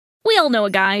We all know a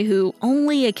guy who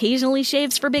only occasionally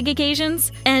shaves for big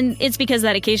occasions, and it's because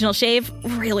that occasional shave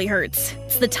really hurts.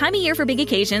 It's the time of year for big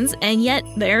occasions, and yet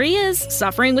there he is,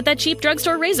 suffering with that cheap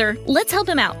drugstore razor. Let's help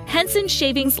him out. Henson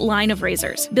Shaving's line of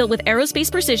razors, built with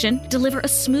aerospace precision, deliver a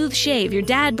smooth shave your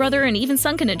dad, brother, and even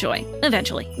son can enjoy,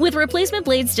 eventually. With replacement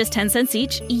blades just 10 cents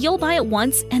each, you'll buy it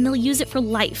once, and they'll use it for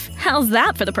life. How's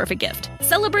that for the perfect gift?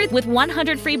 Celebrate with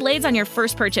 100 free blades on your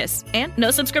first purchase, and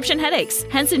no subscription headaches.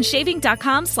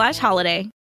 HensonShaving.com/holiday.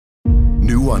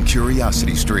 New on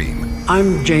Curiosity Stream.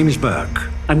 I'm James Burke.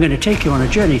 I'm going to take you on a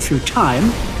journey through time.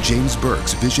 James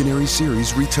Burke's visionary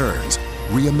series returns,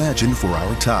 reimagined for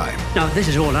our time. Now, this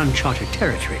is all uncharted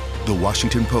territory. The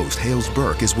Washington Post hails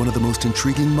Burke as one of the most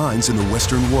intriguing minds in the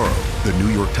Western world. The New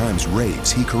York Times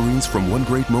raves he careens from one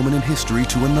great moment in history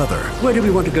to another. Where do we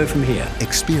want to go from here?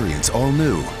 Experience all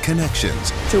new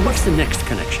Connections. So what's the next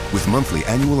connection? With monthly,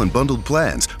 annual, and bundled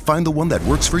plans, find the one that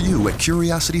works for you at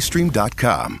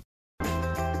CuriosityStream.com.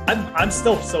 I'm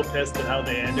still so pissed at how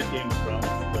they ended Game of Thrones.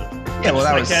 But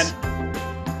I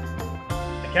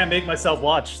can't make myself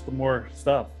watch the more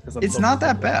stuff. It's not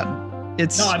that bad.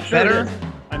 It's I'm sure better. It is.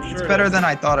 I'm sure it's better than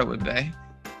I thought it would be.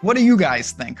 What do you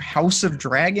guys think? House of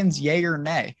Dragons, yay or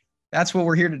nay? That's what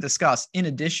we're here to discuss. In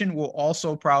addition, we'll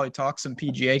also probably talk some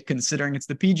PGA, considering it's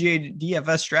the PGA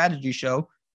DFS strategy show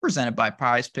presented by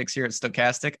Prize Picks here at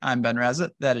Stochastic. I'm Ben Razet.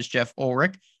 That is Jeff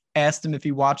Ulrich. Asked him if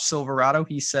he watched Silverado.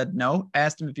 He said no.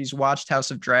 Asked him if he's watched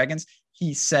House of Dragons.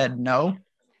 He said no.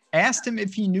 Asked him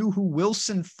if he knew who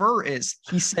Wilson Furr is.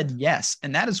 He said yes.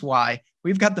 And that is why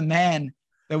we've got the man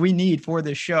that we need for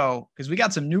this show, because we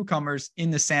got some newcomers in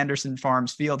the Sanderson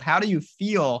Farms field. How do you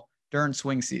feel during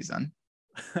swing season?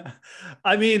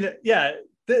 I mean, yeah,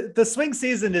 the swing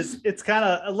season it's kind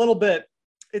of a little bit,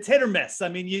 it's hit or miss. I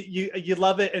mean, you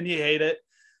love it and you hate it.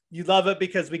 You love it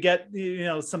because we get,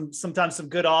 sometimes some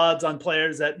good odds on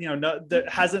players that, that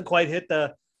hasn't quite hit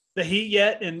the heat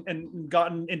yet and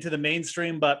gotten into the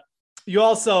mainstream. But you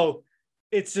also,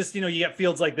 it's just, you get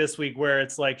fields like this week where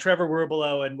it's like Trevor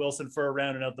Werbelow and Wilson Furr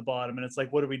rounding out the bottom. And it's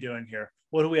like, what are we doing here?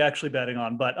 What are we actually betting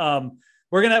on? But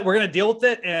we're going to deal with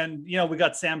it. And, we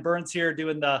got Sam Burns here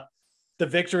doing the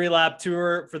Victory Lap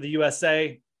tour for the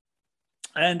USA.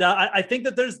 And I think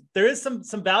that there is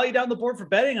some value down the board for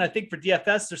betting. And I think for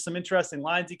DFS, there's some interesting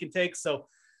lines you can take. So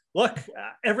look,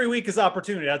 every week is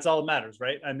opportunity. That's all that matters,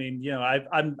 right? I mean,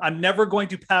 I'm never going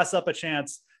to pass up a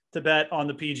chance to bet on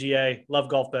the PGA. Love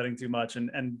golf betting too much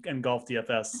and golf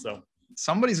DFS. So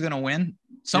somebody's going to win.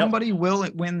 Somebody will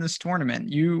win this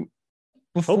tournament. You,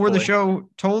 before Hopefully. the show,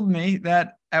 told me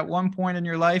that at one point in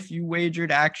your life, you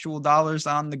wagered actual dollars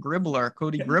on the Gribbler,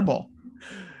 Cody Gribble.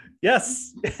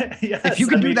 Yes. Yes. If you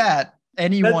can do that,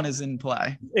 anyone is in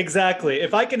play. Exactly.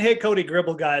 If I can hit Cody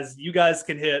Gribble, guys, you guys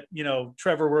can hit,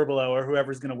 Trevor Werbelow or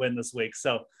whoever's going to win this week.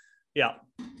 So yeah,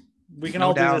 we can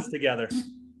all do this together.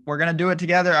 We're going to do it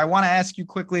together. I want to ask you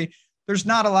quickly, there's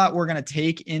not a lot we're going to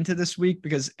take into this week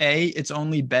because it's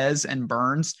only Bez and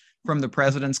Burns from the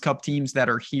President's Cup teams that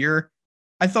are here.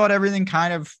 I thought everything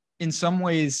kind of in some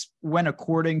ways went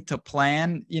according to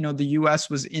plan. The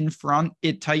US was in front,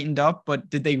 it tightened up, but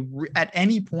did they at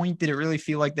any point, did it really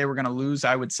feel like they were going to lose?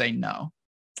 I would say no.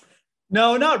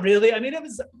 No, not really. I mean, it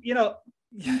was,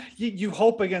 you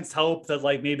hope against hope that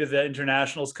like maybe the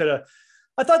internationals could have,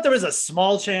 I thought there was a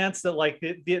small chance that like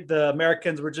the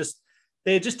Americans were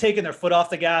they had just taken their foot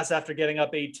off the gas after getting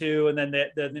up 8-2. And then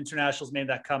the internationals made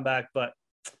that comeback, but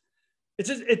it's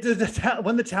just,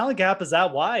 when the talent gap is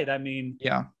that wide, I mean,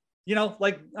 yeah.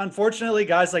 Unfortunately,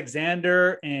 guys like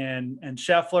Xander and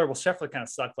Scheffler, well, Scheffler kind of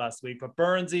sucked last week, but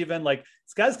Burns even, like,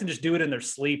 these guys can just do it in their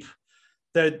sleep.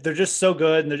 They're just so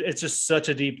good, and it's just such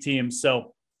a deep team.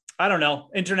 So, I don't know.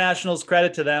 Internationals,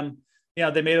 credit to them.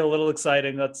 They made it a little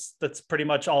exciting. That's pretty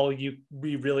much all we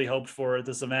really hoped for at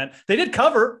this event. They did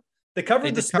cover. They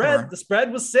covered the spread. Cover. The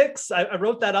spread was 6. I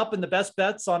wrote that up in the best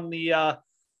bets on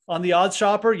the odds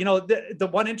shopper. The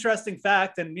one interesting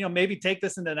fact, and maybe take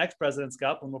this into the next President's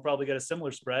Cup and we'll probably get a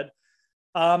similar spread.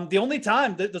 The only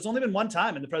time there's only been one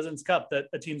time in the President's Cup that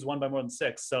a team's won by more than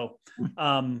 6. So,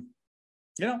 even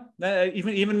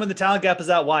when the talent gap is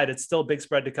that wide, it's still a big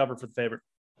spread to cover for the favorite.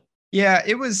 Yeah,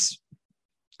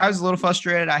 I was a little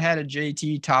frustrated. I had a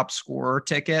JT top scorer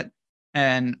ticket.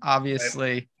 And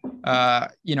obviously, I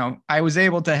was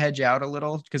able to hedge out a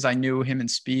little because I knew him and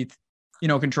Spieth,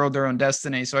 controlled their own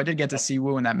destiny. So I did get to see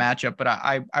Wu in that matchup, but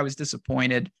I was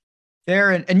disappointed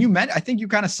there. And I think you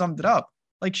kind of summed it up.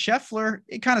 Like Scheffler,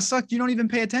 it kind of sucked. You don't even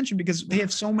pay attention because they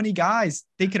have so many guys.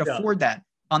 They could afford that.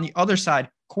 On the other side,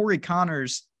 Corey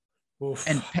Connors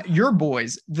and your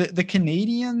boys, the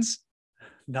Canadians.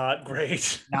 Not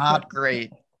great. Not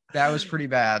great. That was pretty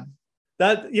bad.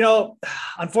 That, you know,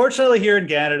 unfortunately here in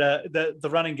Canada, the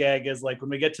running gag is like when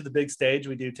we get to the big stage,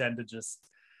 we do tend to just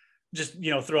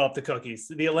you know, throw up the cookies.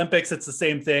 The Olympics, it's the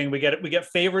same thing. We get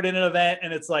favored in an event,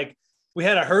 and it's like we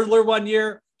had a hurdler one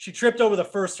year. She tripped over the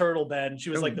first hurdle, Ben.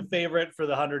 She was like the favorite for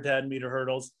the 110-meter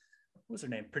hurdles. What was her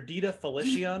name? Perdita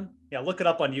Felician. Yeah, look it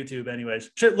up on YouTube.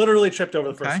 Anyways, literally tripped over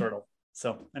the first hurdle.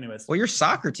 So, anyways. Well, your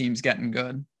soccer team's getting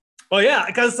good. Well, yeah,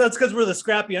 because we're the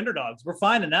scrappy underdogs. We're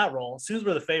fine in that role. As soon as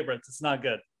we're the favorites, it's not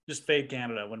good. Just fade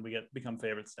Canada when we become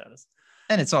favorite status.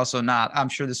 And it's also not, I'm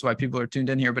sure this is why people are tuned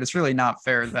in here, but it's really not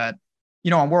fair that, you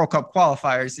know, on World Cup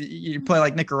qualifiers, you play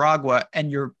like Nicaragua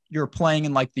and you're playing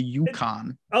in like the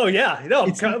Yukon. Oh yeah. No,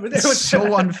 it's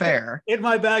so unfair. In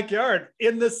my backyard,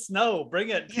 in the snow.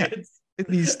 Bring it, kids.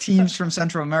 These teams from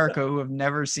Central America who have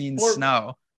never seen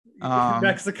snow.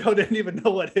 Mexico didn't even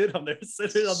know what hit them. They're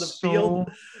sitting on the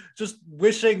field, just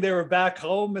wishing they were back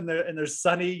home in their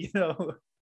sunny, you know,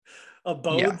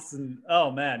 abodes. And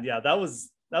oh man, yeah, that was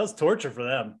torture for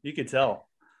them. You could tell.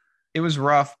 It was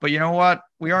rough, but you know what?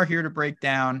 We are here to break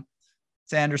down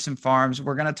Sanderson Farms.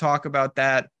 We're going to talk about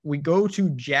that. We go to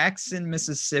Jackson,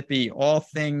 Mississippi. All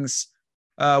things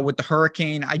with the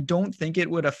hurricane. I don't think it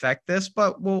would affect this,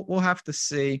 but we'll have to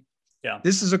see. Yeah.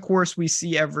 This is a course we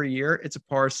see every year. It's a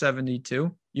par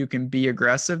 72. You can be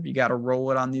aggressive. You got to roll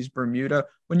it on these Bermuda.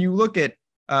 When you look at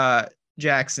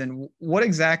Jackson, what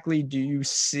exactly do you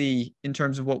see in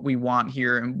terms of what we want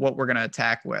here and what we're going to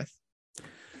attack with?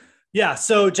 Yeah.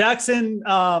 So Jackson,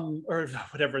 or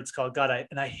whatever it's called. God,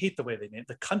 I hate the way they name it.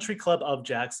 The Country Club of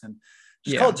Jackson.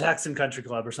 Just called Jackson Country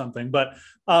Club or something. But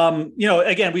you know,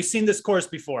 again, we've seen this course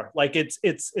before. Like it's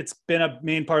been a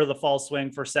main part of the fall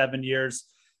swing for 7 years.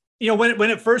 You know, when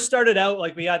it first started out,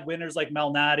 like we had winners like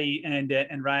Mel Natty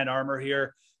and Ryan Armour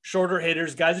here, shorter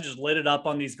hitters, guys who just lit it up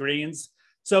on these greens.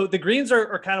 So the greens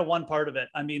are kind of one part of it.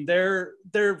 I mean, they're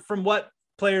from what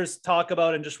players talk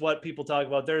about and just what people talk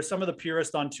about. They're some of the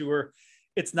purest on tour.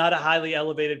 It's not a highly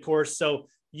elevated course. So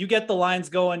you get the lines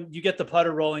going, you get the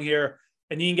putter rolling here,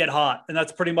 and you can get hot. And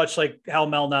that's pretty much like how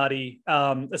Mel Natty,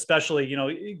 especially, you know,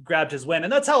 grabbed his win.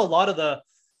 And that's how a lot of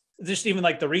just even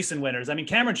like the recent winners. I mean,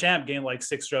 Cameron Champ gained like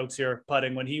 6 strokes here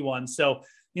putting when he won. So,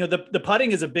 you know, the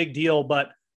putting is a big deal, but,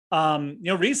 you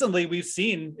know, recently we've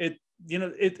seen it, you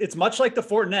know, it's much like the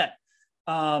Fortinet.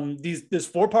 There's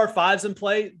 4 par 5s in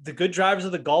play. The good drivers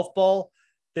of the golf ball,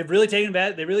 they've really taken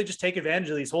advantage. They really just take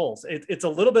advantage of these holes. It's a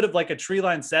little bit of like a tree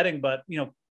line setting, but you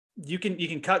know, you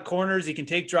can cut corners, you can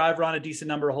take driver on a decent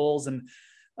number of holes. And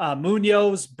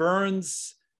Munoz,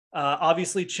 Burns,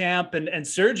 obviously Champ and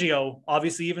Sergio,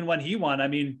 obviously, even when he won, I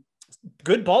mean,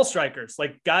 good ball strikers,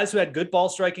 like guys who had good ball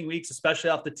striking weeks, especially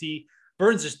off the tee.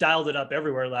 Burns just dialed it up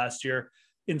everywhere last year.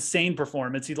 Insane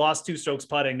performance. He lost 2 strokes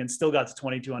putting and still got to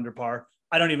 22 under par.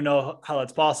 I don't even know how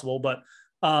that's possible, but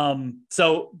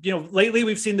so, you know, lately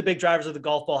we've seen the big drivers of the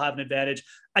golf ball have an advantage.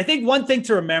 I think one thing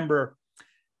to remember,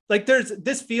 like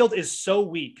this field is so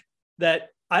weak that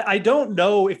I don't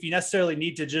know if you necessarily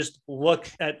need to just look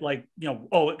at like, you know,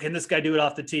 oh, can this guy do it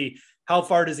off the tee? How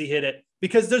far does he hit it?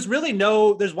 Because there's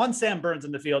one Sam Burns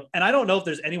in the field. And I don't know if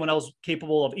there's anyone else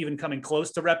capable of even coming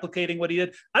close to replicating what he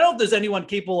did. I don't know if there's anyone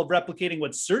capable of replicating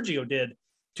what Sergio did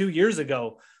 2 years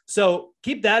ago. So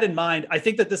keep that in mind. I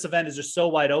think that this event is just so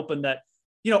wide open that,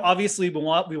 you know, obviously we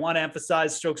want to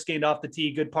emphasize strokes gained off the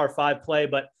tee, good par 5 play,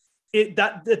 but it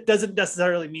doesn't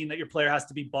necessarily mean that your player has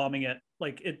to be bombing it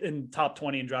like in top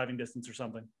 20 in driving distance or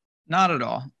something. Not at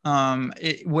all.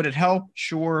 Would it help?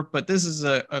 Sure. But this is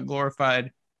a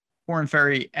glorified Corn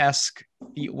Ferry-esque.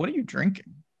 What are you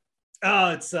drinking? Oh,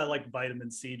 it's like vitamin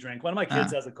C drink. One of my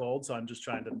kids has a cold, so I'm just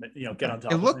trying to, you know, get on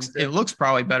top of things. It looks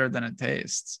probably better than it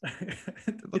tastes.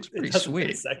 It looks pretty sweet.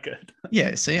 Taste that good.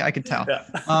 Yeah, see, I could tell.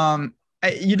 Yeah.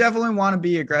 You definitely want to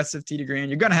be aggressive tee to green.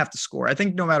 You're going to have to score. I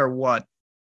think no matter what,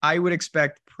 I would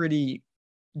expect pretty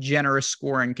generous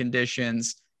scoring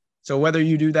conditions. So whether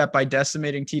you do that by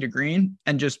decimating tee to green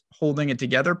and just holding it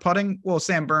together putting, well,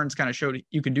 Sam Burns kind of showed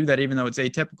you can do that even though it's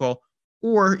atypical,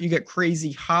 or you get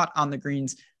crazy hot on the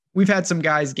greens. We've had some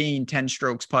guys gain 10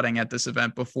 strokes putting at this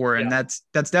event before, and that's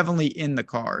definitely in the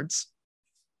cards.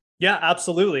 Yeah,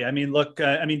 absolutely. I mean, look,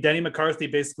 Denny McCarthy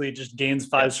basically just gains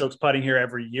 5 strokes putting here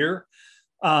every year.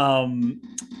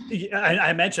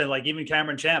 I mentioned like even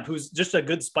Cameron Champ, who's just a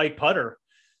good spike putter.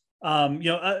 You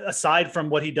know, aside from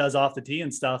what he does off the tee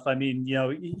and stuff, I mean, you know,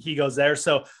 he goes there.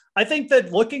 So I think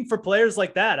that looking for players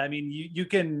like that, I mean, you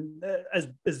can, as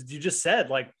you just said,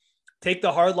 like take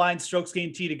the hard line strokes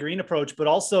gain tee to green approach, but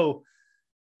also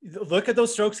look at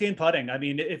those strokes gain putting. I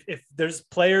mean, if there's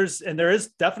players, and there is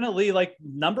definitely like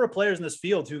number of players in this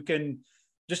field who can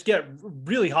just get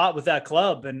really hot with that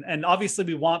club. And obviously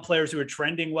we want players who are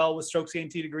trending well with strokes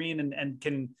gained tee to green and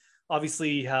can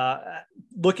obviously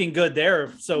looking good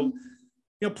there. So,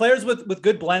 players with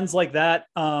good blends like that,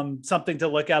 something to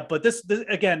look at. But this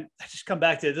again, I just come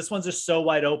back to it. This one's just so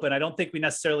wide open. I don't think we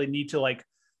necessarily need to like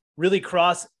really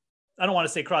cross. I don't want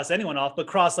to say cross anyone off, but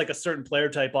cross like a certain player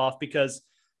type off, because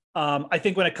I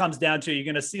think when it comes down to it, you're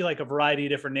going to see like a variety of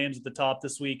different names at the top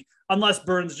this week, unless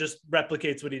Burns just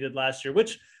replicates what he did last year,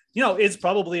 which, is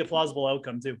probably a plausible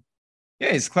outcome too.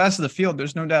 Yeah, he's class of the field.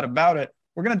 There's no doubt about it.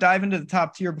 We're going to dive into the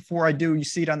top tier. Before I do, you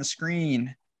see it on the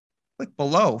screen. Click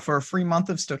below for a free month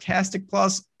of Stochastic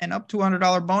Plus and up to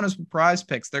 $100 bonus with Prize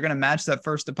Picks. They're going to match that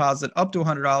first deposit up to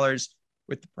 $100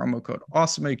 with the promo code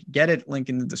Awesome. You can get it. Link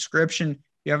in the description.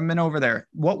 If you haven't been over there,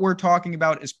 what we're talking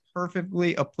about is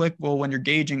perfectly applicable when you're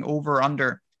gauging over or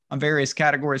under on various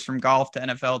categories from golf to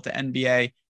NFL to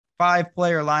NBA.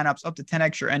 5-player lineups, up to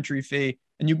 10x your entry fee,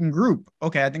 and you can group.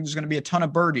 Okay, I think there's going to be a ton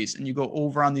of birdies, and you go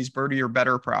over on these birdie or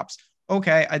better props.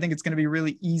 Okay, I think it's going to be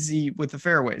really easy with the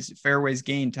fairways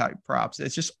gain type props.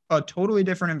 It's just a totally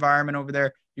different environment over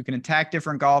there. You can attack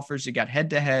different golfers. You got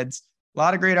head-to-heads, a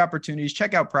lot of great opportunities.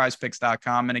 Check out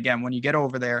prizepicks.com. And again, when you get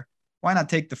over there, why not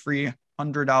take the free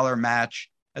 $100 match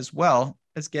as well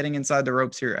as getting inside the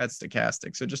ropes here at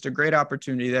Stochastic? So just a great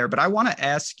opportunity there. But I want to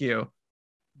ask you,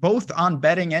 both on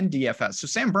betting and DFS. So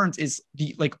Sam Burns is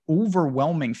the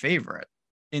overwhelming favorite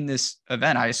in this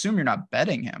event. I assume you're not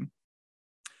betting him.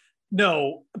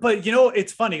 No, but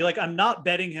it's funny. Like, I'm not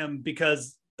betting him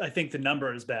because I think the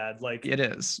number is bad. Like, it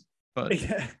is, but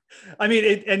I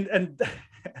mean,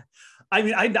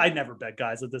 I never bet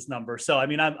guys at this number. So, I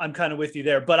mean, I'm kind of with you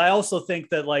there, but I also think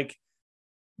that like,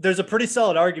 there's a pretty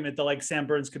solid argument that like Sam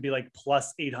Burns could be like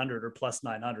plus 800 or plus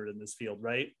 900 in this field,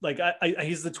 right? Like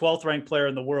he's the 12th ranked player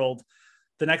in the world.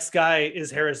 The next guy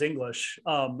is Harris English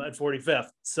at 45th.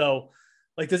 So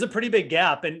like there's a pretty big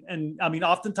gap. And I mean,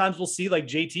 oftentimes we'll see like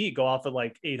JT go off at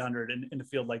like 800 in a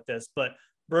field like this, but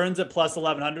Burns at plus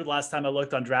 1100 last time I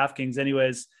looked on DraftKings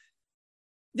anyways,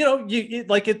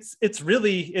 it's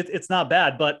really not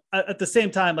bad, but at the same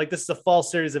time, like this is a fall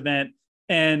series event.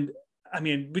 And I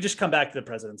mean, we just come back to the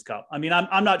President's Cup. I mean,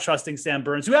 I'm not trusting Sam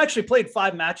Burns, who actually played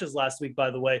 5 matches last week,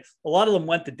 by the way. A lot of them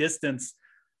went the distance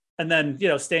and then,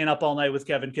 staying up all night with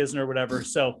Kevin Kisner or whatever.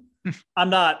 So I'm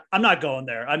not going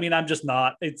there. I mean, I'm just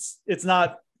not, it's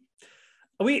not,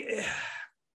 we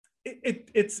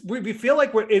feel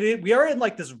like we are in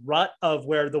like this rut of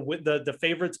where the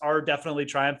favorites are definitely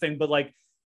triumphing, but like,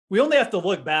 we only have to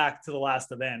look back to the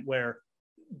last event where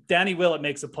Danny Willett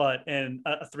makes a putt and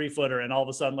a 3-footer, and all of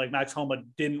a sudden, like Max Homa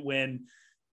didn't win.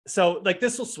 So like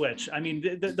this will switch. I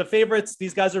mean, the favorites,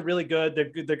 these guys are really good.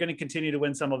 They're going to continue to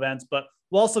win some events, but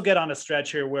we'll also get on a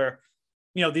stretch here where,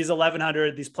 these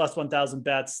 1100, these plus 1000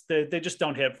 bets, they just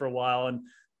don't hit for a while. And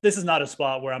this is not a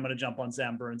spot where I'm going to jump on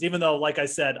Sam Burns, even though, like I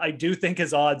said, I do think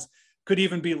his odds could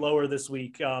even be lower this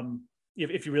week.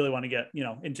 If you really want to get,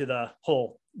 into the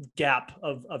whole gap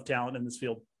of talent in this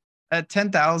field. At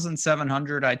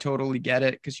 10,700, I totally get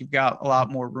it because you've got a lot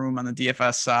more room on the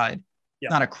DFS side. Yeah.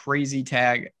 Not a crazy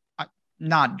tag. I'm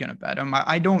not going to bet him.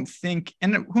 I don't think,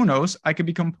 and who knows, I could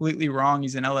be completely wrong.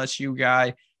 He's an LSU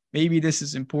guy. Maybe this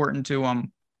is important to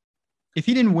him. If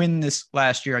he didn't win this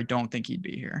last year, I don't think he'd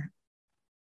be here.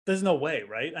 There's no way,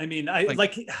 right? I mean,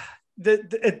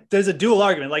 there's a dual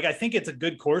argument. Like, I think it's a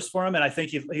good course for him, and I think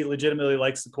he legitimately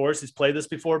likes the course. He's played this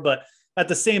before, but at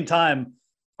the same time,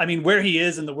 I mean, where he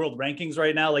is in the world rankings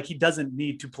right now, like he doesn't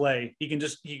need to play. He can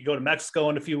go to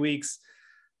Mexico in a few weeks,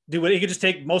 do what he could just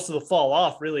take most of the fall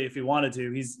off really if he wanted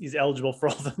to. He's eligible for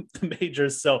all the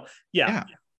majors. So yeah,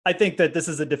 I think that this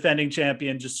is a defending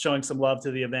champion just showing some love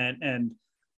to the event. And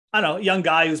I don't know, a young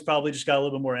guy who's probably just got a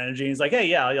little bit more energy. He's like, hey,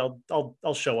 yeah,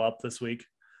 I'll show up this week.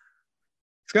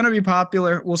 It's going to be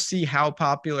popular. We'll see how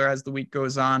popular as the week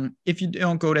goes on. If you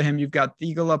don't go to him, you've got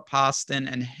Thigala, Poston,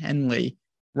 and Henley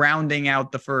rounding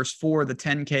out the first 4, the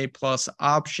 10K plus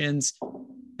options.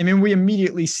 I mean, we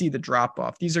immediately see the drop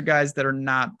off. These are guys that are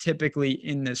not typically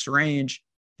in this range.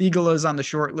 Thigala is on the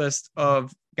short list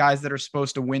of guys that are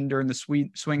supposed to win during the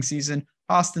swing season.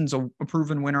 Poston's a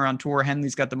proven winner on tour.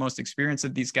 Henley's got the most experience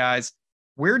of these guys.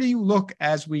 Where do you look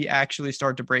as we actually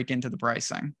start to break into the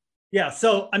pricing? Yeah.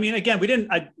 So, I mean, again,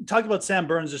 I talked about Sam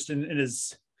Burns just in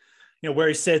his, where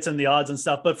he sits and the odds and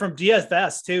stuff, but from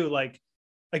DFS too, like,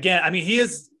 again, I mean, he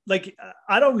is like,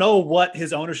 I don't know what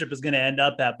his ownership is going to end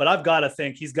up at, but I've got to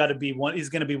think he's going to be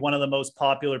one of the most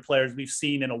popular players we've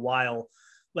seen in a while.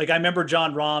 Like I remember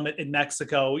John Rahm in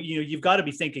Mexico, you've got to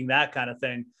be thinking that kind of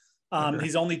thing.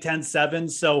 He's only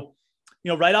 10-7. So,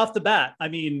 right off the bat, I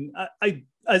mean,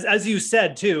 as you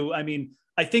said too, I mean,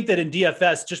 I think that in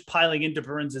DFS, just piling into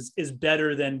Burns is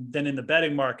better than in the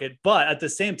betting market. But at the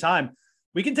same time,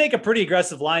 we can take a pretty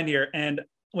aggressive line here. And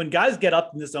when guys get up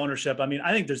in this ownership, I mean,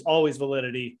 I think there's always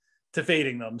validity to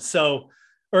fading them. So,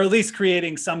 or at least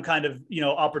creating some kind of,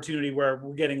 opportunity where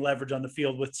we're getting leverage on the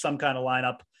field with some kind of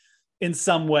lineup in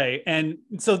some way. And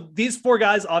so these four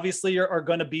guys obviously are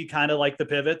going to be kind of like the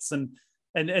pivots, and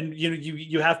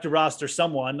you have to roster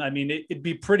someone. I mean, it'd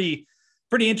be pretty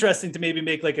interesting to maybe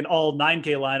make like an all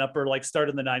 9K lineup or like start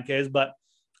in the 9Ks. But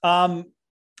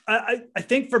I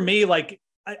think for me, like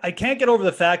I can't get over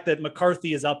the fact that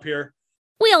McCarthy is up here.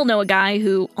 We all know a guy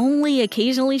who only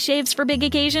occasionally shaves for big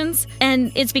occasions,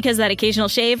 and it's because that occasional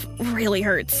shave really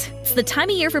hurts. It's the time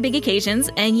of year for big occasions,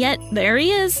 and yet there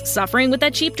he is, suffering with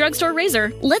that cheap drugstore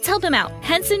razor. Let's help him out.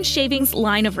 Henson Shaving's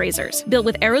line of razors, built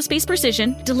with aerospace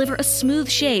precision, deliver a smooth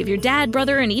shave your dad,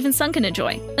 brother, and even son can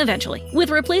enjoy, eventually. With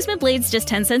replacement blades just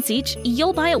 10 cents each,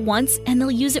 you'll buy it once, and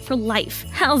they'll use it for life.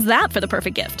 How's that for the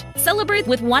perfect gift? Celebrate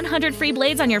with 100 free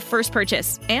blades on your first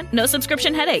purchase, and no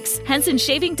subscription headaches.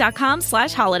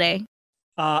 HensonShaving.com/holiday.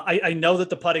 I know that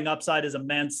the putting upside is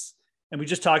immense, and we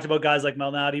just talked about guys like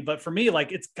Malnati, but for me,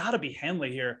 like, it's got to be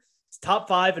Henley here. He's top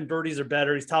 5 and birdies are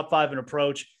better. He's top 5 in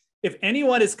approach. If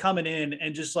anyone is coming in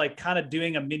and just like kind of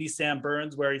doing a mini Sam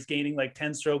Burns where he's gaining like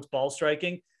 10 strokes ball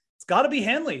striking, it's got to be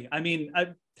Henley. I mean,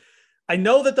 I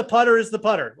know that the putter is the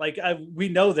putter. Like we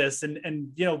know this, and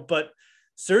but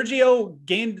Sergio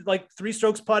gained like 3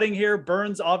 strokes putting here.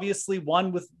 Burns obviously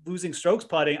won with losing strokes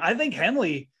putting. I think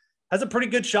Henley has a pretty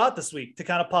good shot this week to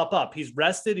kind of pop up. He's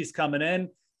rested. He's coming in.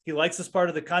 He likes this part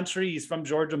of the country. He's from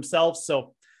Georgia himself.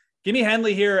 So give me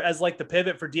Henley here as like the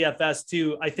pivot for DFS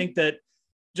too. I think that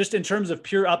just in terms of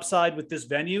pure upside with this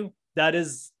venue, that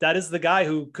is the guy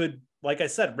who could, like I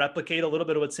said, replicate a little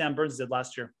bit of what Sam Burns did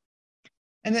last year.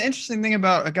 And the interesting thing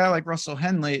about a guy like Russell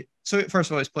Henley, so first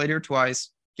of all, he's played here twice,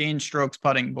 gained strokes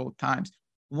putting both times.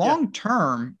 Long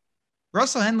term,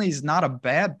 Russell Henley is not a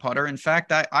bad putter. In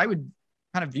fact, I would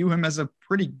kind of view him as a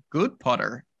pretty good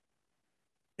putter.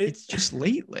 It's just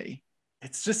lately.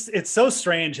 It's so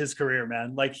strange, his career,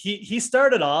 man. Like he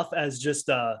started off as just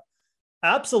a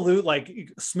absolute like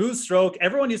smooth stroke.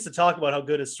 Everyone used to talk about how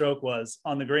good his stroke was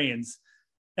on the greens.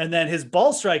 And then his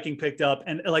ball striking picked up,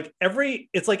 and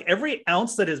it's like every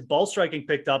ounce that his ball striking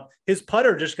picked up, his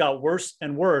putter just got worse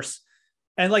and worse.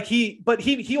 And like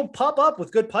he'll pop up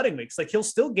with good putting weeks. Like he'll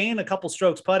still gain a couple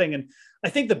strokes putting. And I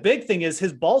think the big thing is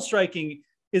his ball striking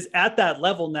is at that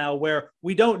level now where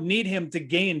we don't need him to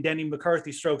gain Denny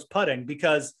McCarthy strokes putting,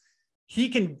 because he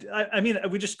can, I mean,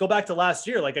 we just go back to last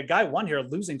year, like a guy won here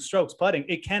losing strokes putting.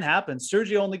 It can happen.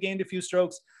 Sergio only gained a few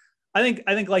strokes. I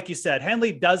think like you said,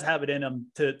 Henley does have it in him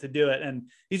to do it. And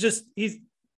he's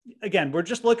again, we're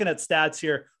just looking at stats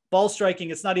here. Ball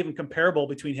striking, it's not even comparable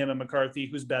between him and McCarthy,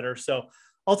 who's better. So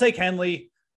I'll take Henley.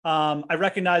 I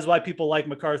recognize why people like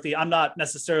McCarthy. I'm not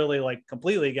necessarily like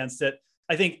completely against it.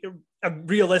 I think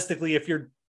realistically, if you're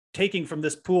taking from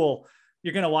this pool,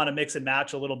 you're going to want to mix and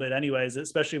match a little bit anyways,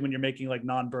 especially when you're making like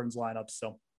non-Burns lineups.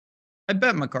 So I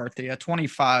bet McCarthy at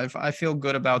 25. I feel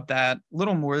good about that. A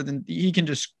little more than he can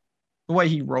just, the way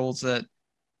he rolls it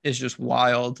is just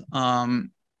wild.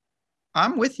 I'm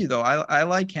with you though. I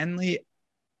like Henley.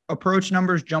 Approach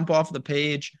numbers jump off the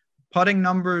page. Putting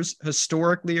numbers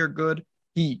historically are good.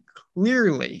 He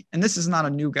clearly, and this is not a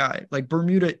new guy, like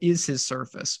Bermuda is his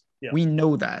surface. Yeah. We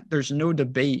know that. There's no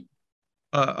debate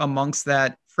amongst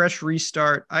that. Fresh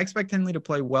restart. I expect Henley to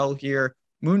play well here.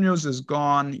 Munoz is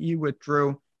gone. He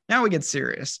withdrew. Now we get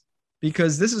serious,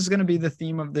 because this is going to be the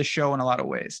theme of this show in a lot of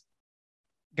ways.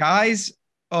 Guys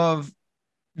of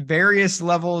various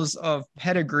levels of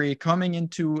pedigree coming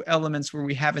into elements where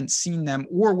we haven't seen them,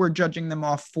 or we're judging them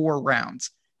off 4 rounds.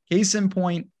 Case in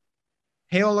point,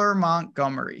 Taylor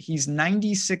Montgomery. He's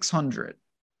 9,600.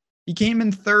 He came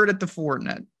in 3rd at the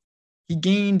Fortinet. He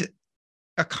gained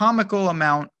a comical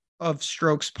amount of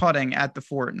strokes putting at the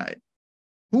Fortinet.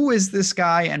 Who is this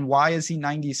guy, and why is he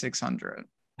 9,600?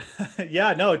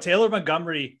 Yeah, no, Taylor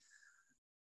Montgomery.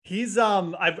 He's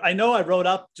I know I wrote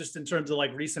up just in terms of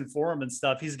like recent form and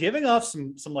stuff. He's giving off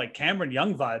some like Cameron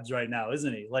Young vibes right now,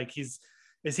 isn't he? Like is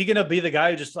he going to be the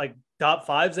guy who just like top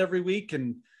 5s every week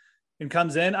and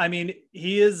comes in? I mean,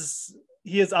 he is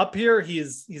up here.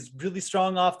 He's really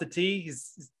strong off the tee.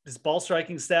 His ball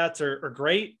striking stats are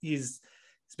great. He's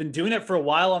been doing it for a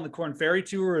while on the Korn Ferry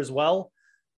Tour as well.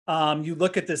 You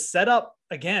look at this setup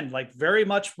again, like very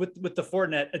much with the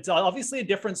Fortinet. It's obviously a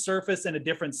different surface and a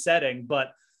different setting,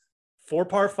 but 4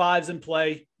 par 5s in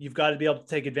play. You've got to be able to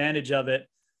take advantage of it.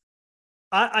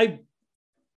 I'm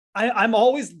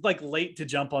always like late to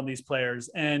jump on these players,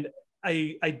 and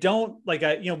I don't like,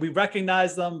 we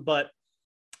recognize them, but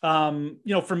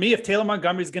For me, if Taylor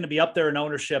Montgomery is going to be up there in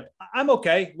ownership, I'm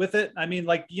okay with it. I mean,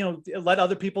 let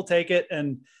other people take it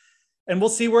and we'll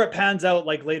see where it pans out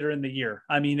like later in the year.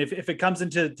 I mean, if it comes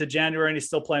into January and he's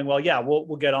still playing well, yeah,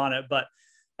 we'll get on it. But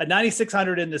at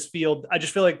 9,600 in this field, I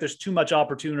just feel like there's too much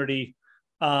opportunity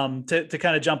to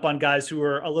kind of jump on guys who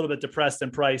are a little bit depressed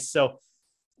in price. So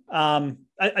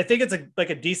I think it's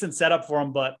a decent setup for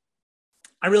him, but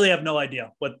I really have no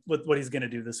idea what he's going to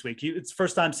do this week. It's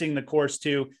first time seeing the course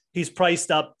too. He's priced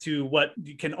up to what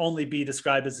can only be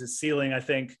described as his ceiling. I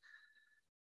think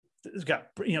he's got,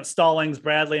 Stallings,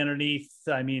 Bradley underneath.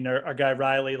 I mean, our guy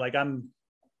Riley, like I'm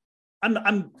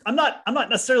not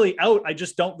necessarily out. I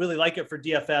just don't really like it for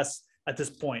DFS at this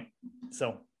point.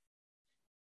 So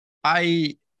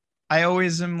I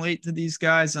always am late to these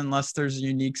guys unless there's a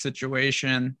unique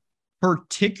situation,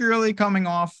 particularly coming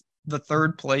off the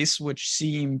third place, which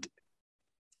seemed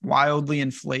wildly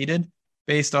inflated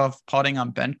based off putting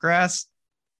on bent grass.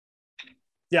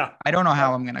 Yeah. I don't know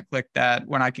how I'm going to click that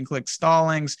when I can click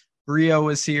Stallings. Rio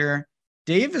is here.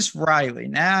 Davis Riley.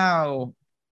 Now,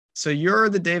 so you're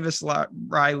the Davis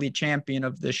Riley champion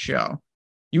of this show.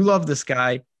 You love this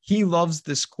guy. He loves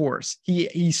this course.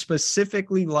 He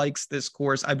specifically likes this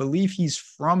course. I believe he's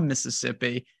from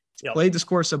Mississippi. Yep. Played this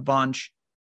course a bunch.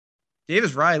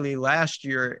 Davis Riley last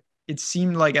year, it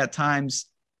seemed like at times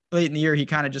late in the year, he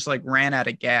kind of just like ran out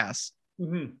of gas.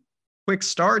 Mm-hmm. Quick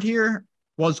start here,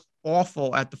 was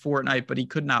awful at the Fortnite, but he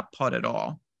could not putt at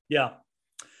all. Yeah.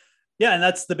 Yeah. And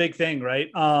that's the big thing, right?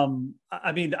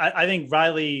 I mean, I think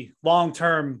Riley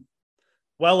long-term,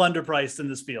 well underpriced in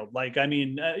this field. Like, I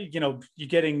mean, you're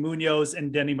getting Munoz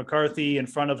and Denny McCarthy in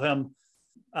front of him.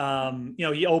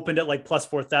 He opened at like plus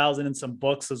 4,000 in some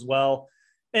books as well.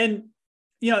 And,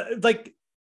 like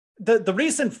the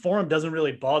recent form doesn't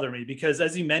really bother me because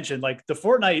as you mentioned, like the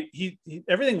Fortnite, he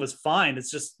everything was fine.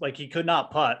 It's just like, he could not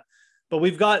putt, but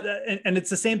we've got, and it's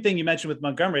the same thing you mentioned with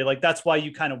Montgomery. Like, that's why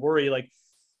you kind of worry, like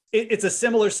it's a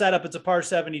similar setup. It's a par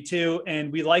 72.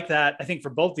 And we like that, I think, for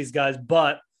both these guys,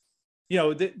 but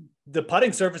the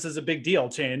putting surface is a big deal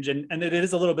change. And it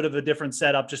is a little bit of a different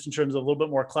setup just in terms of a little bit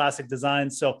more classic design.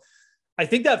 So I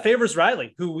think that favors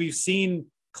Riley, who we've seen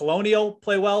Colonial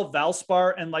play well,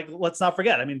 Valspar, and like, let's not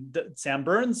forget, I mean, Sam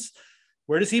Burns,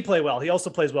 where does he play well? He also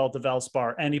plays well at the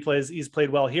Valspar, and he's played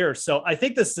well here. So I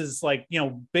think this is like,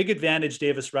 big advantage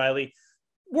Davis Riley.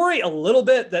 Worry a little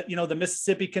bit that, the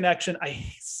Mississippi connection. I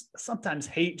sometimes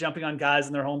hate jumping on guys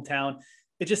in their hometown.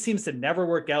 It just seems to never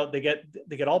work out. They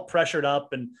get all pressured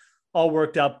up and all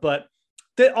worked up. But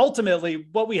ultimately,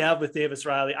 what we have with Davis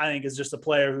Riley, I think, is just a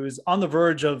player who's on the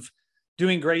verge of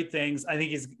doing great things. I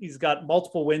think he's got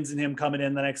multiple wins in him coming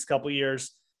in the next couple of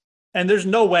years. And there's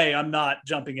no way I'm not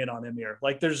jumping in on him here.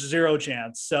 Like, there's zero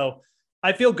chance. So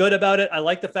I feel good about it. I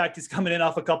like the fact he's coming in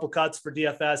off a couple cuts for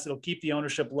DFS. It'll keep the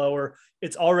ownership lower.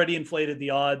 It's already inflated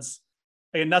the odds.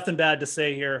 I got nothing bad to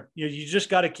say here. You just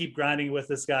got to keep grinding with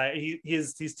this guy.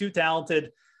 He's too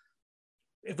talented.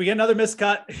 If we get another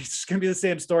miscut, it's just going to be the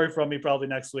same story from me probably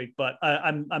next week. But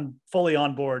I'm fully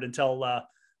on board until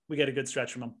we get a good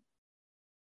stretch from him.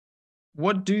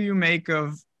 What do you make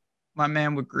of my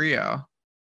man with Grillo?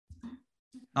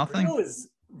 Nothing. Grillo is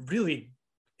really,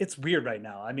 it's weird right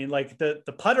now. I mean, like the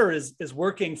putter is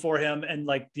working for him, and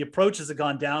like the approaches have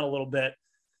gone down a little bit.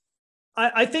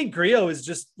 I think Grillo is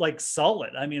just like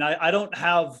solid. I mean, I don't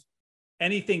have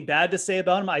anything bad to say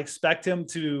about him. I expect him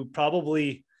to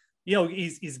probably,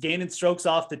 he's gaining strokes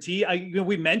off the tee.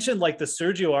 We mentioned like the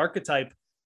Sergio archetype.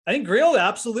 I think Grillo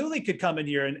absolutely could come in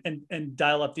here and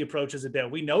dial up the approaches a bit.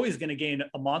 We know he's going to gain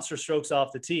a monster strokes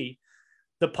off the tee.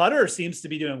 The putter seems to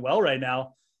be doing well right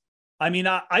now. I mean,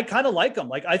 I kind of like him.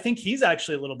 Like, I think he's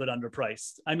actually a little bit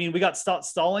underpriced. I mean, we got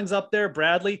Stallings up there,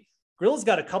 Bradley. Grillo's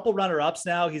got a couple runner-ups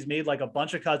now. He's made like a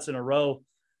bunch of cuts in a row.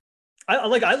 I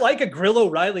like a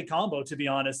Grillo-Riley combo, to be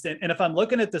honest. And if I'm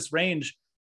looking at this range,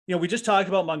 we just talked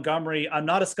about Montgomery. I'm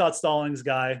not a Scott Stallings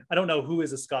guy. I don't know who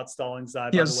is a Scott Stallings guy.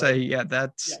 That's a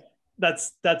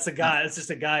guy. It's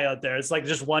just a guy out there. It's like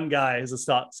just one guy is a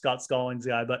Scott Stallings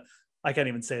guy, but I can't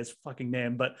even say his fucking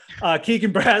name. But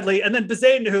Keegan Bradley, and then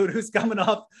Bezaid, who's coming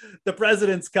off the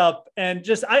President's Cup, and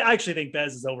just I actually think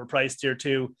Bez is overpriced here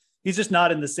too. He's just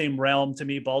not in the same realm to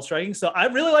me ball striking. So I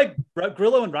really like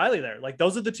Grillo and Riley there. Like,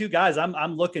 those are the two guys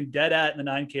I'm looking dead at in the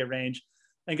 9K range.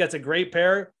 I think that's a great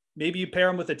pair. Maybe you pair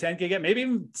them with a 10K get, maybe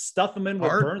even stuff them in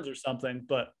with Burns or something.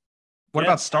 But what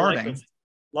about starting?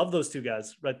 Love those two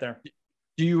guys right there.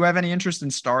 Do you have any interest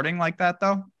in starting like that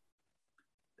though?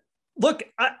 Look,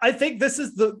 I think this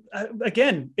is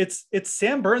again, it's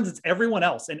Sam Burns, it's everyone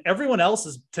else. And everyone else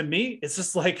is, to me, it's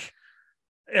just like,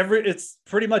 It's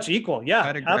pretty much equal. Yeah,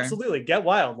 I'd agree. absolutely. Get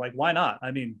wild. Like, why not?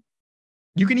 I mean,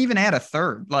 You can even add a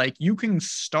third. Like you can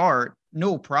start,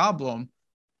 no problem.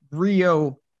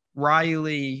 Rio,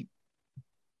 Riley,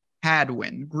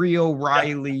 Hadwin, Grio,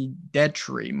 Riley,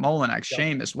 Detry, Molinex,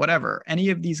 Seamus, whatever. Any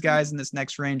of these guys in this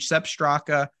next range, Sepp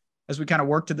Straka, as we kind of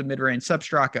work to the mid-range, Sepp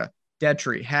Straka,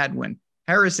 Detry, Hadwin,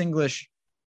 Harris English,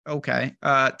 okay.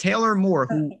 Taylor Moore,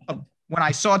 who when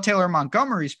I saw Taylor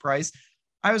Montgomery's price,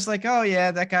 I was like, oh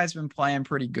yeah, that guy's been playing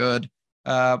pretty good.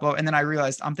 And then I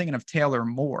realized I'm thinking of Taylor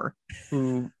Moore,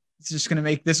 who is just going to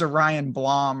make this a Ryan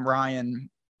Blom, Ryan,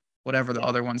 whatever the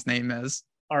other one's name is.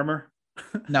 Armour.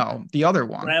 No, the other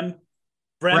one.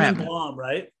 Brem Blom,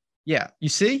 right? Yeah. You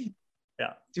see?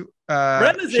 Yeah.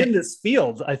 Brem is in this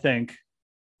field, I think.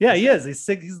 Yeah, he is.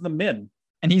 He's the min.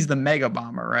 And he's the mega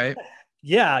bomber, right?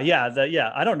 Yeah.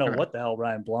 I don't know what the hell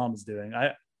Ryan Blom is doing.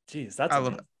 I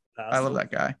love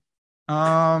that guy.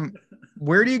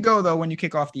 Where do you go though when you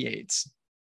kick off the eights?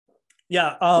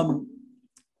 Yeah.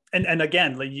 And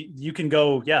again, like you can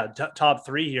go, top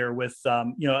three here with,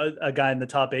 a guy in the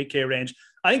top 8K range.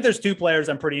 I think there's two players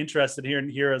I'm pretty interested in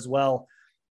here as well.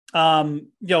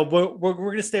 We're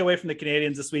going to stay away from the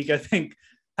Canadians this week. I think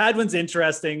Hadwin's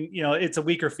interesting. It's a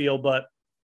weaker field, but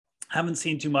haven't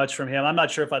seen too much from him. I'm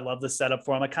not sure if I love this setup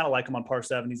for him. I kind of like him on par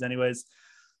 70s anyways.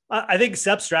 I think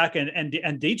Sepp Straka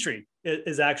and Detry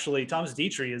is actually Thomas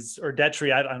Detry or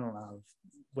Detry. I don't know,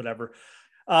 whatever.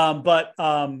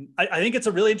 I think it's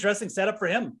a really interesting setup for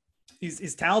him.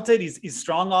 He's talented. He's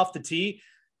strong off the tee.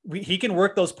 He can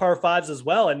work those par fives as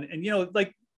well. And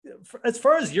as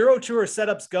far as Euro Tour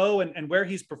setups go and where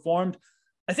he's performed,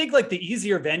 I think like the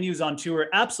easier venues on tour,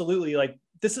 absolutely. Like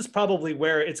this is probably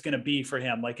where it's going to be for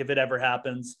him. Like if it ever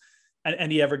happens and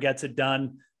he ever gets it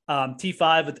done.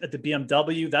 T5 at the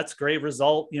BMW, that's a great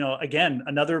result. Again,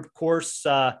 another course,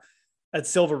 at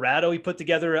Silverado, he put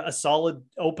together a solid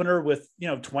opener with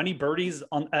 20 birdies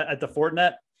at the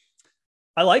Fortinet.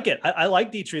 I like it. I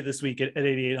like Detry this week at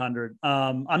 8,800.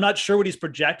 I'm not sure what he's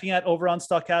projecting at over on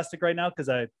Stochastic right now because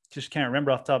I just can't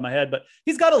remember off the top of my head. But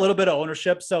he's got a little bit of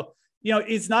ownership, so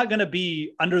he's not going to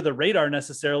be under the radar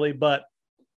necessarily. But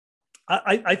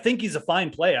I think he's a fine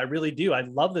play. I really do. I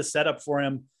love this setup for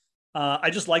him. I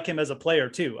just like him as a player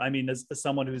too. I mean, as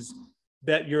someone who's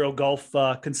bet Euro golf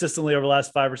consistently over the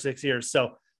last 5 or 6 years.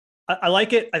 So I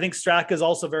like it. I think Straka is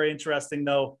also very interesting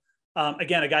though.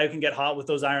 Again, a guy who can get hot with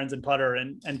those irons and putter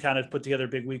and kind of put together a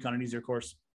big week on an easier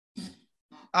course.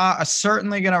 I'm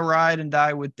certainly going to ride and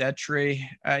die with Detry.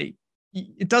 I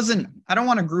don't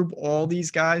want to group all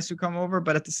these guys who come over,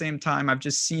 but at the same time, I've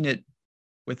just seen it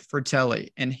with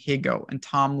Fratelli and Higo and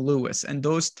Tom Lewis and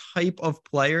those type of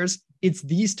players. It's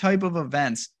these type of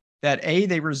events that A,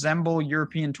 they resemble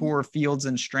European Tour fields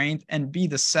in strength, and B,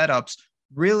 the setups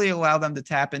really allow them to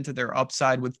tap into their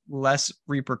upside with less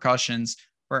repercussions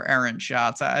for errant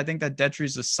shots. I think that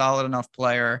Detry's a solid enough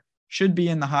player, should be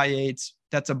in the high eights.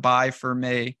 That's a buy for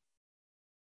me.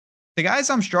 The guys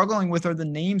I'm struggling with are the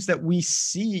names that we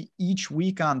see each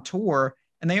week on tour,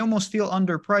 and they almost feel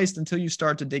underpriced until you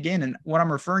start to dig in. And what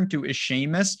I'm referring to is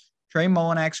Seamus, Trey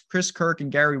Molinex, Chris Kirk, and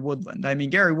Gary Woodland. I mean,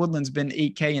 Gary Woodland's been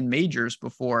 8K in majors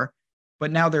before,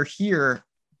 but now they're here.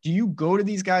 Do you go to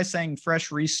these guys saying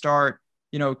fresh restart?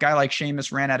 A guy like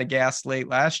Seamus ran out of gas late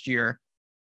last year,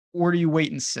 or do you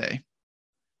wait and see?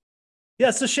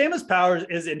 Yeah, so Seamus Powers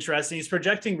is interesting. He's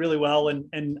projecting really well on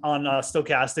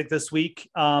Stochastic this week.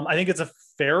 I think it's a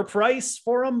fair price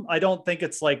for him. I don't think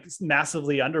it's like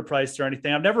massively underpriced or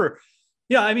anything.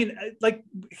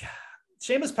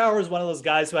 Seamus Power is one of those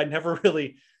guys who I never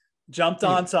really jumped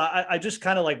on. So I just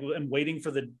kind of like am waiting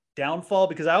for the downfall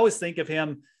because I always think of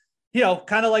him,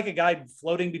 kind of like a guy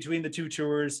floating between the two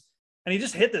tours. And he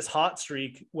just hit this hot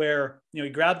streak where, he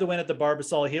grabbed the win at the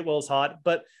Barbasol, he hit well as hot,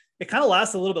 but it kind of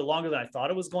lasted a little bit longer than I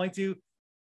thought it was going to.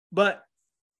 But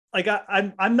like,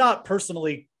 I'm not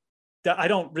personally, I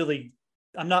don't really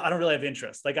have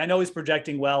interest. Like I know he's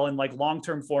projecting well and like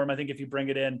long-term form. I think if you bring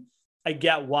it in, I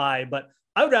get why, but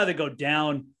I would rather go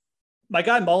down. My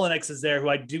guy Molinex is there, who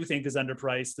I do think is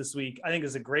underpriced this week. I think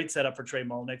is a great setup for Trey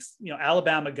Molinex.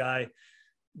 Alabama guy,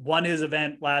 won his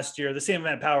event last year, the same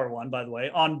event Power won, by the way,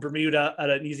 on Bermuda at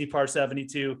an easy par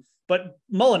 72. But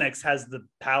Molinex has the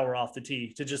power off the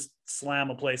tee to just slam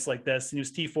a place like this. And he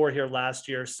was T4 here last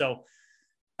year. So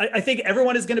I think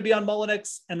everyone is going to be on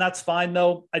Molinex, and that's fine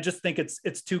though. I just think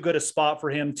it's too good a spot for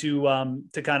him to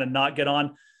kind of not get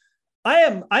on.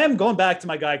 I am going back to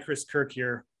my guy, Chris Kirk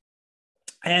here.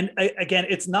 And again,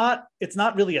 it's not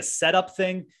really a setup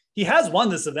thing. He has won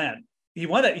this event. he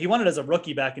won it as a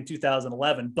rookie back in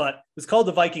 2011, but it was called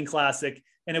the Viking Classic,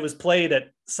 and it was played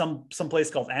at some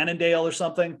place called Annandale or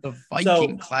something. The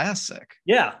Viking Classic.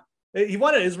 Yeah, he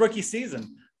won it his rookie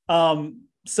season.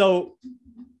 So,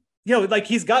 like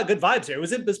he's got good vibes here.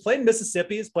 It was played in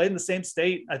Mississippi. It's played in the same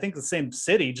state. I think the same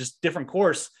city, just different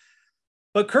course.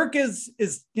 But Kirk is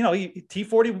he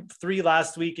T43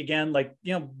 last week again,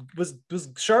 was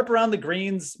sharp around the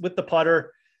greens with the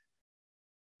putter.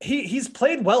 He's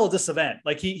played well at this event.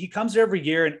 Like he comes here every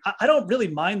year, and I don't really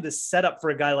mind this setup for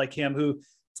a guy like him who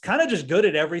is kind of just good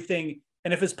at everything.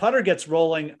 And if his putter gets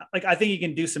rolling, I think he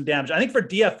can do some damage. I think for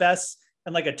DFS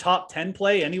and a top 10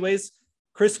 play anyways,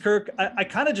 Chris Kirk, I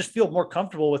kind of just feel more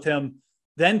comfortable with him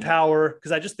than Power,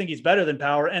 because I just think he's better than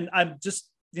Power. And I'm just,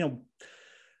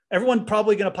 everyone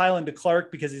probably going to pile into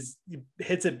Clark because he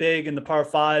hits it big in the par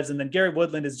fives. And then Gary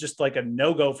Woodland is just a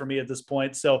no-go for me at this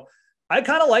point. So I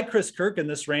kind of like Chris Kirk in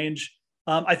this range.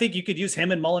 I think you could use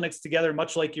him and Mullinix together,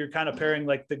 much like you're kind of pairing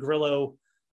the Grillo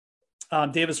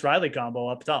Davis Riley combo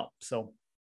up top. So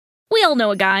We all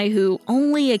know a guy who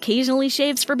only occasionally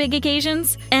shaves for big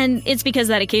occasions, and it's because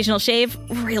that occasional shave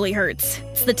really hurts.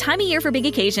 It's the time of year for big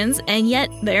occasions, and yet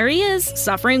there he is,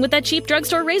 suffering with that cheap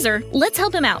drugstore razor. Let's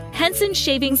help him out. Henson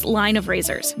Shaving's line of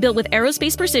razors, built with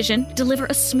aerospace precision, deliver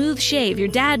a smooth shave your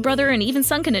dad, brother, and even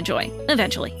son can enjoy,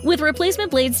 eventually. With replacement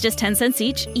blades just 10 cents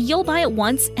each, you'll buy it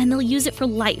once, and they'll use it for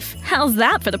life. How's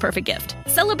that for the perfect gift?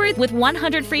 Celebrate with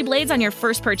 100 free blades on your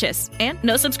first purchase, and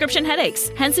no subscription headaches.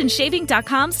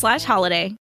 HensonShaving.com/holiday.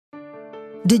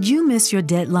 Did you miss your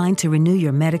deadline to renew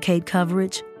your Medicaid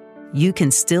coverage? You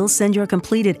can still send your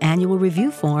completed annual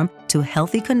review form to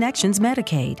Healthy Connections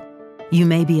Medicaid. You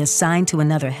may be assigned to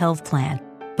another health plan,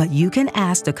 but you can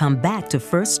ask to come back to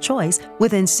First Choice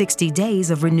within 60 days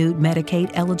of renewed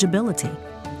Medicaid eligibility.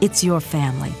 It's your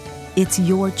family. It's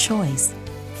your choice.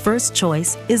 First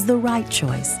Choice is the right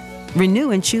choice. Renew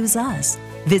and choose us.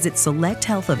 Visit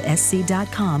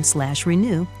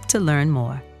selecthealthofsc.com/renew to learn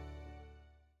more.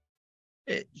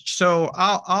 So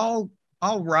I'll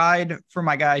ride for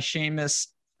my guy Seamus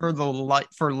for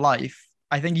life.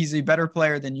 I think he's a better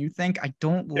player than you think. I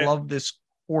don't love this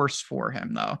course for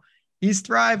him though. He's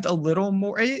thrived a little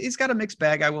more. He's got a mixed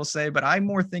bag, I will say, but I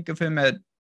more think of him at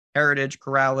Heritage,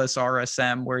 Corrales,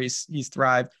 RSM, where he's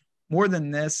thrived more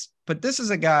than this. But this is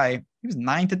a guy, he was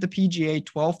 9th at the PGA,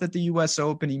 12th at the US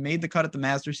Open. He made the cut at the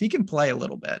Masters. He can play a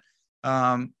little bit.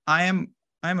 I am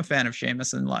a fan of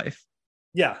Seamus in life.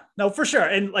 Yeah, no, for sure.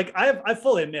 And I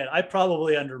fully admit, I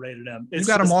probably underrated him. You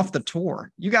got him off the tour.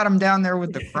 You got him down there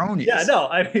with the cronies. Yeah, no,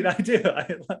 I mean, I do.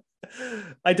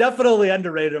 I definitely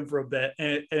underrated him for a bit,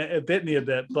 and it bit me a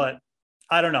bit, but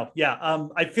I don't know. Yeah,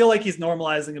 I feel like he's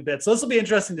normalizing a bit. So this will be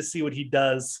interesting to see what he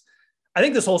does. I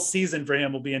think this whole season for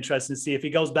him will be interesting to see if he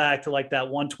goes back to that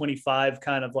 125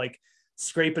 kind of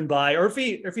scraping by, or if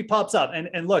he pops up.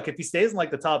 And look, if he stays in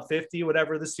the top 50,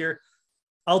 whatever this year,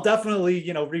 I'll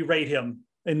definitely, re-rate him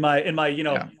in my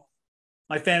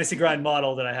my fantasy grind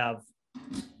model that I have.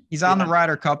 He's on the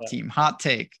Ryder Cup team. Hot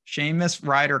take. Seamus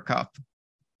Ryder Cup.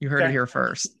 You heard it here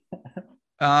first.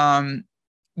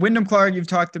 Wyndham Clark, you've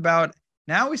talked about.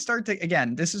 Now we start to,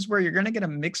 again, this is where you're going to get a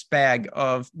mixed bag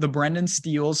of the Brendan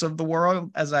Steeles of the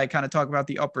world, as I kind of talk about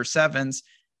the upper sevens.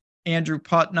 Andrew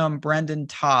Putnam, Brendan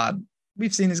Todd.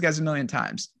 We've seen these guys a million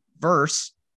times.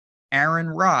 Versus Aaron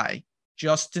Rye.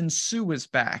 Justin Sue is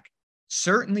back.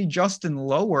 Certainly Justin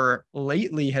Lower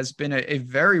lately has been a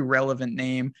very relevant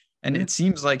name, and it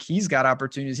seems like he's got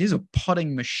opportunities. He's a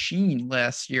putting machine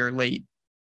last year late.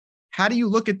 How do you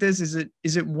look at this? Is it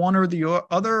one or the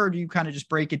other, or do you kind of just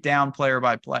break it down player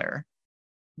by player?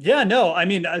 Yeah, no, I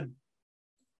mean,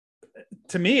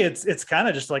 to me, it's kind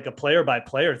of just like a player by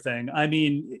player thing. I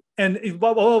mean, and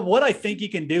what I think you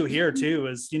can do here too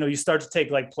is, you start to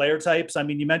take player types. I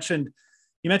mean, you mentioned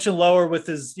Lower with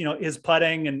his, his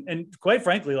putting and quite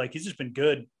frankly, he's just been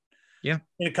good. Yeah.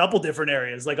 In a couple different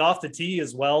areas, off the tee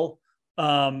as well.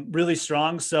 Really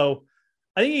strong. So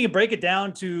I think you can break it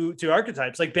down to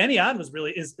archetypes. Benny An has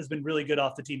been really good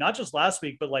off the tee, not just last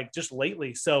week, but just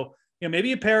lately. So, maybe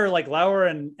you pair Lauer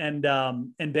and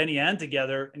Benny An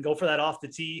together and go for that off the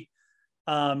tee,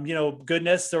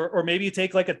 goodness, or maybe you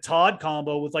take a Todd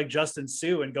combo with Justin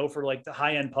Sue and go for the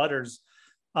high end putters.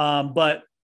 But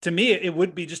to me, it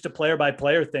would be just a player by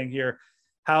player thing here,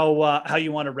 how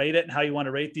you want to rate it and how you want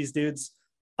to rate these dudes.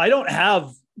 I don't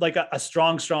have a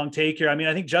strong take here. I mean,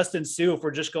 I think Justin Sue, if we're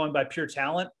just going by pure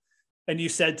talent, and you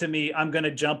said to me, I'm going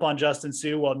to jump on Justin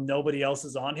Sue while nobody else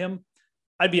is on him,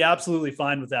 I'd be absolutely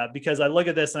fine with that, because I look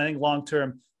at this and I think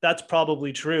long-term, that's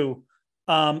probably true.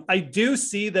 I do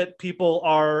see that people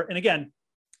are, and again,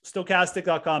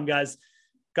 stochastic.com guys,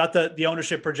 got the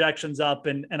ownership projections up,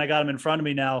 and I got him in front of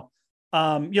me now.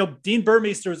 Dean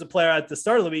Burmeister was a player at the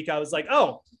start of the week. I was like,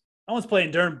 oh, I was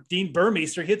playing Dean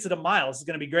Burmeister. He hits it a mile. This is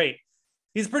going to be great.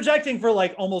 He's projecting for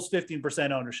like almost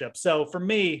 15% ownership. So for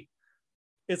me,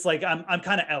 it's like I'm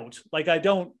kind of out. Like I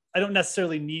don't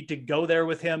necessarily need to go there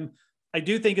with him. I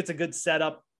do think it's a good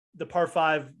setup. The par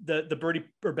 5, the birdie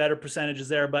or better percentage is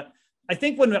there, but I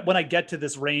think when I get to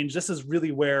this range, this is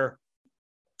really where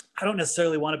I don't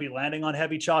necessarily want to be landing on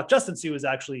heavy chalk. Justin Sue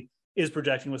is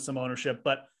projecting with some ownership,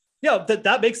 but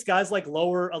that makes guys like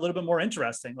lower a little bit more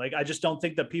interesting. Like I just don't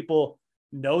think that people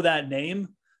know that name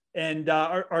and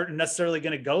aren't necessarily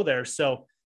going to go there. So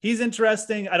he's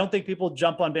interesting. I don't think people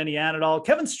jump on Benny Ann at all.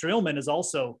 Kevin Streelman is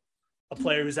also a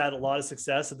player who's had a lot of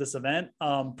success at this event.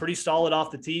 Pretty solid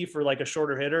off the tee for like a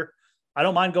shorter hitter. I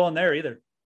don't mind going there either.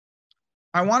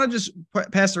 I want to just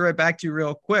pass it right back to you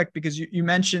real quick because you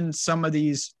mentioned some of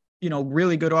these,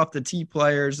 really good off the tee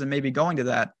players and maybe going to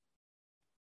that.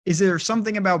 Is there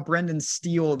something about Brendan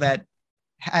Steele that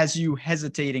has you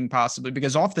hesitating possibly?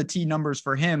 Because off the tee numbers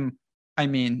for him, I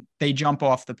mean, they jump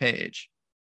off the page.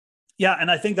 Yeah.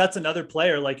 And I think that's another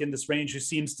player like in this range who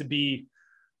seems to be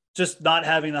just not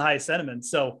having the highest sentiment.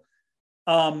 So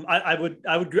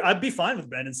I'd be fine with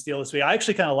Brendan Steele this week. I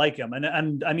actually kind of like him.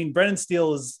 And I mean, Brendan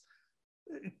Steele is,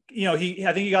 I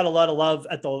think he got a lot of love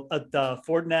at the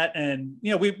Fortinet, and,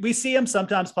 we see him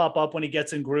sometimes pop up when he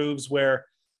gets in grooves where,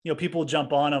 people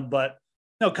jump on him, but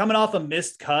coming off a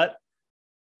missed cut,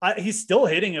 he's still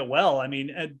hitting it well. I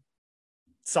mean,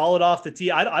 solid off the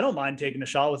tee. I don't mind taking a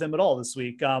shot with him at all this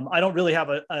week. I don't really have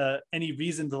any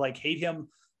reason to like hate him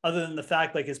other than the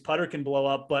fact like his putter can blow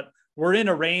up, but we're in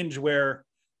a range where,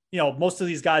 most of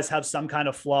these guys have some kind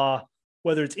of flaw,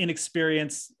 whether it's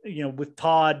inexperience, with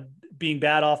Todd being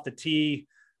bad off the tee,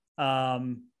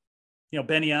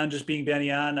 Benny Ann just being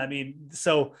Benny Ann. I mean,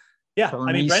 so yeah, Burmeister.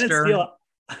 I mean, Brendan Steele,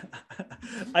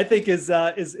 I think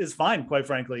is fine, quite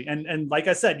frankly. And like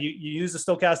I said, you use the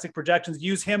stochastic projections,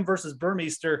 use him versus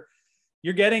Burmeister.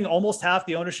 You're getting almost half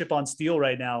the ownership on Steele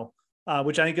right now,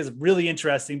 which I think is really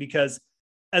interesting because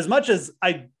as much as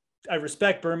I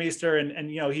respect Burmeister and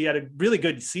he had a really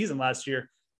good season last year,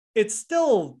 it's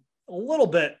still a little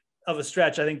bit of a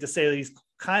stretch, I think, to say that he's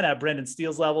kind of at Brendan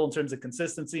Steele's level in terms of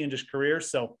consistency and just career.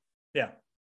 So yeah.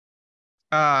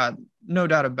 No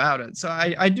doubt about it. So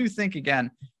I do think,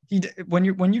 again, when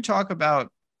you talk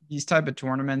about these type of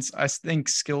tournaments, I think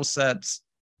skill sets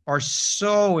are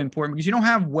so important because you don't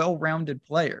have well-rounded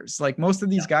players. Like most of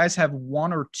these guys have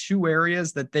one or two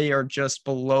areas that they are just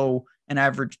below an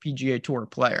average PGA Tour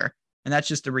player. And that's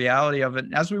just the reality of it.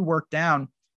 And as we work down,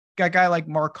 got a guy like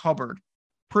Mark Hubbard,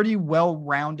 pretty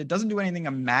well-rounded, doesn't do anything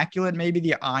immaculate, maybe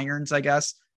the irons, I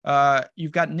guess.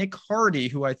 You've got Nick Hardy,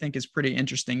 who I think is pretty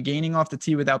interesting, gaining off the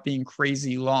tee without being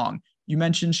crazy long. You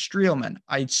mentioned Streelman.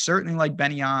 I certainly like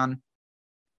Benny Ann.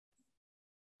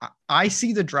 I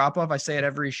see the drop-off. I say it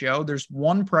every show. There's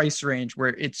one price range where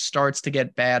it starts to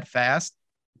get bad fast.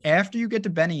 After you get to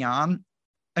Benny Ann,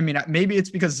 I mean, maybe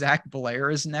it's because Zach Blair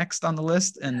is next on the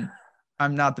list, and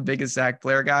I'm not the biggest Zach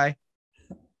Blair guy.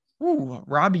 Ooh,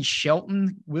 Robbie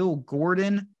Shelton, Will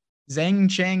Gordon, Zhang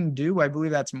Chang Du. I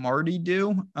believe that's Marty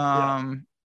Du.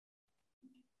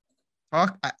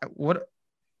 What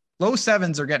low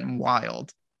sevens are getting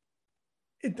wild.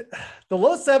 The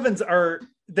low sevens are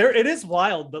there. It is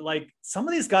wild, but like some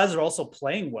of these guys are also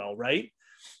playing well, right?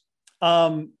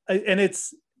 And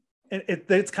it's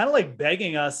kind of like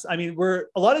begging us. I mean,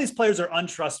 a lot of these players are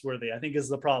untrustworthy, I think, is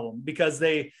the problem, because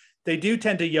they do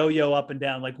tend to yo-yo up and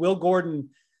down. Like Will Gordon,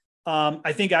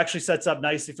 I think actually sets up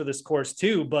nicely for this course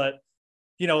too, but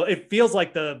it feels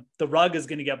like the rug is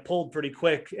going to get pulled pretty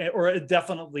quick, or it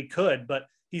definitely could, but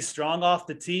he's strong off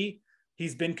the tee.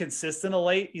 He's been consistent of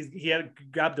late. He had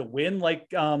grabbed a win like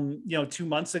 2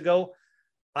 months ago.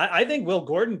 I think Will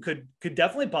Gordon could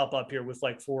definitely pop up here with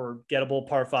like 4 gettable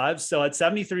par 5s. So at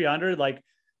 7,300, like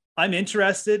I'm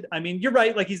interested. I mean, you're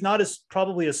right. Like he's not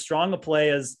probably as strong a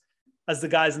play as the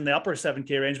guys in the upper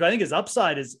 7K range, but I think his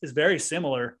upside is very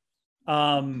similar.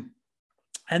 And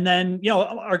then,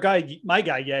 my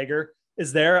guy Jaeger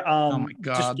is there. Oh my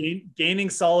God. Just gaining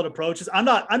solid approaches. I'm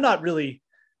not really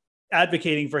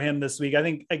advocating for him this week. I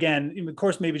think, again, of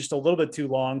course, maybe just a little bit too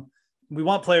long. We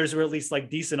want players who are at least like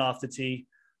decent off the tee.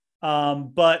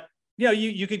 But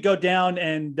you could go down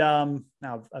and now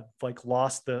I've like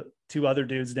lost the 2 other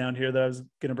dudes down here that I was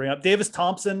going to bring up. Davis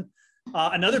Thompson,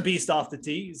 another beast off the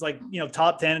tee. He's like,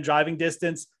 top 10 in driving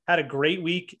distance, had a great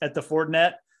week at the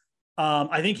Fortinet.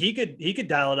 I think he could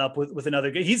dial it up with another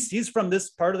good. He's from this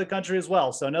part of the country as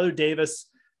well. So another Davis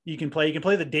you can play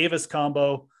the Davis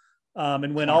combo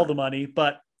and win all the money.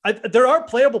 But There are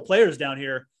playable players down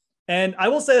here. And I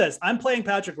will say this, I'm playing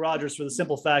Patrick Rogers for the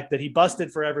simple fact that he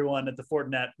busted for everyone at the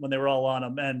Fortinet when they were all on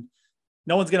him. And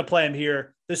no one's going to play him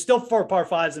here. There's still 4 par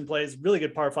 5s in plays, really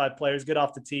good par 5 players, good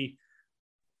off the tee.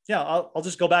 Yeah, I'll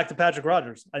just go back to Patrick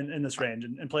Rogers in this range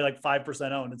and play like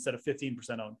 5% owned instead of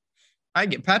 15% owned. I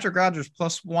get Patrick Rogers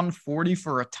plus 140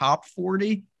 for a top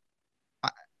 40.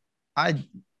 I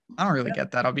don't really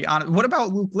get that. I'll be honest. What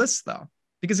about Luke List though?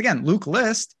 Because again, Luke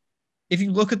List, if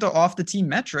you look at the off the tee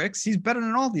metrics, he's better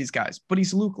than all these guys, but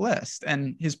he's Luke List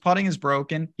and his putting is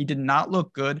broken. He did not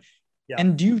look good. Yeah.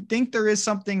 And do you think there is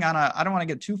something I don't want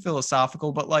to get too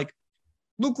philosophical, but like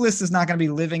Luke List is not going to be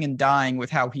living and dying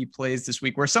with how he plays this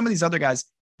week, where some of these other guys,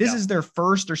 this is their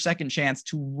first or second chance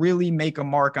to really make a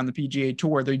mark on the PGA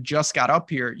Tour. They just got up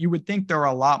here. You would think they're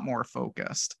a lot more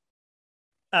focused.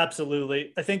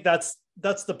 Absolutely. I think that's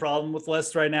the problem with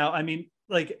List right now. I mean,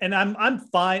 like, and I'm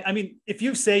fine. I mean, if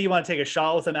you say you want to take a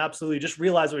shot with him, absolutely, just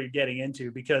realize what you're getting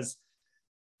into, because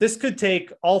this could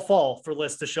take all fall for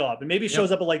List to show up. And maybe he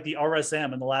shows up at like the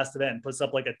RSM in the last event, puts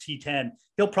up like a T10.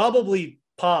 He'll probably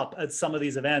pop at some of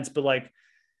these events, but like,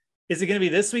 is it going to be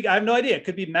this week? I have no idea. It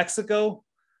could be Mexico.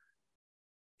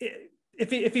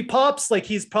 If he pops, like,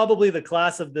 he's probably the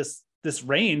class of this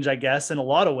range, I guess, in a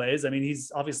lot of ways. I mean,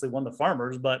 he's obviously won the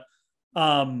Farmers, but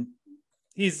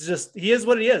he is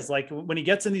what he is. Like, when he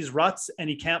gets in these ruts and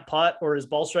he can't putt or his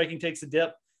ball striking takes a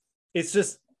dip, it's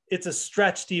a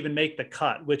stretch to even make the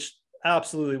cut, which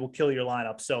absolutely will kill your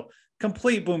lineup. So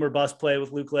complete boomer bust play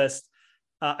with Luke List.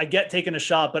 I get taking a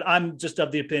shot, but I'm just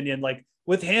of the opinion, like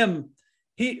with him,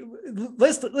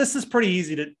 List is pretty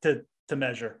easy to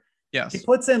measure. Yes. He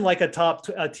puts in like a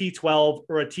T12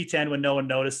 or a T10 when no one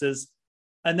notices,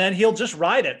 and then he'll just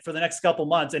ride it for the next couple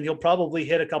months, and he'll probably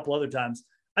hit a couple other times.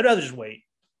 I'd rather just wait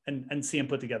and see him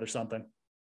put together something.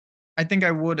 I think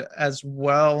I would as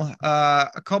well.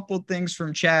 A couple things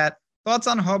from chat. Thoughts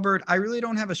on Hubbard? I really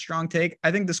don't have a strong take.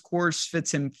 I think this course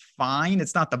fits him fine.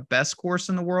 It's not the best course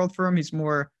in the world for him. He's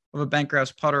more of a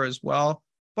bentgrass putter as well,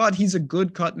 but he's a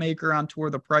good cut maker on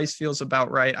tour. The price feels about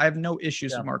right. I have no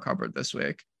issues with Mark Hubbard this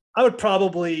week. I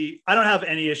don't have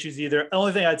any issues either. The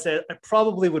only thing I'd say, I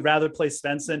probably would rather play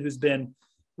Svensson, who's been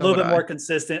a little bit more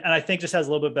consistent, and I think just has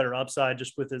a little bit better upside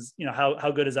just with his,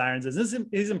 how good his irons is.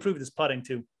 He's improved his putting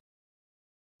too.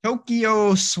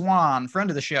 Tokyo Swan, friend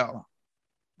of the show,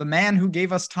 the man who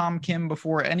gave us Tom Kim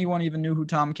before anyone even knew who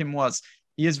Tom Kim was.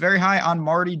 He is very high on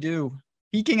Marty Dew.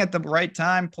 Peaking at the right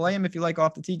time. Play him if you like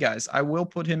off the tee guys. I will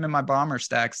put him in my bomber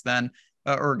stacks then,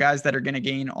 or guys that are going to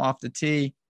gain off the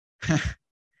tee.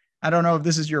 I don't know if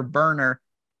this is your burner.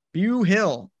 Bew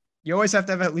Hill. You always have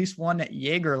to have at least one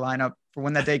Jaeger lineup for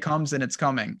when that day comes, and it's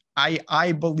coming.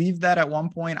 I believe that at one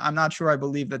point. I'm not sure I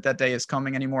believe that day is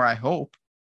coming anymore. I hope.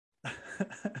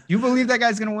 You believe that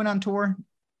guy's going to win on tour?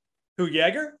 Who,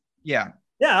 Jaeger? Yeah.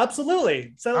 Yeah,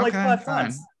 absolutely. Said it like 5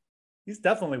 times. He's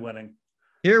definitely winning.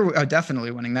 Here,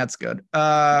 definitely winning. That's good.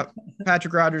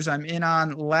 Patrick Rogers, I'm in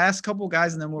on. Last couple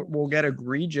guys, and then we'll get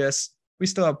egregious. We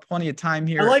still have plenty of time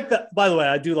here. I like that. By the way,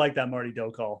 I do like that Marty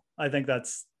Doe call. I think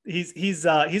he's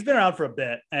been around for a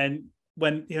bit, and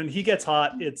when he gets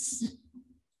hot, he's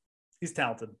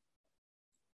talented.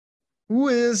 Who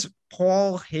is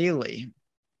Paul Haley?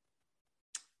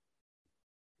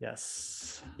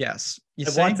 Yes. I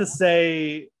want to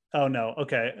say, oh no.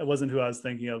 Okay. It wasn't who I was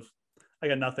thinking of. I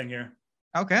got nothing here.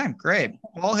 Okay, great.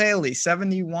 Paul Haley,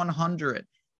 7,100.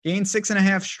 Gained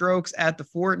 6.5 strokes at the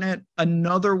Fortinet.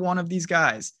 Another one of these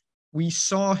guys. We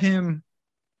saw him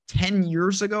 10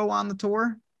 years ago on the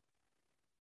tour.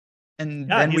 And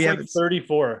then we have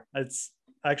 34. It's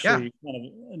actually kind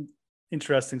of an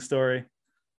interesting story.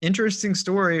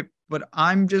 But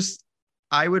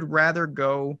I would rather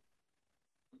go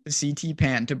to CT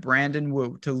Pan, to Brandon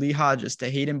Wu, to Lee Hodges, to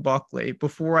Hayden Buckley.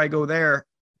 Before I go there,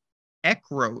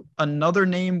 Eckroat, another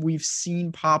name we've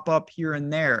seen pop up here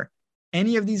and there.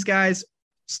 Any of these guys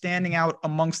standing out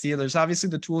amongst the others? Obviously,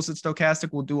 the tools at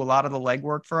Stochastic will do a lot of the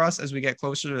legwork for us as we get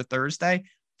closer to Thursday.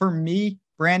 For me,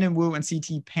 Brandon Wu and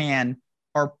CT Pan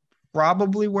are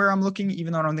probably where I'm looking,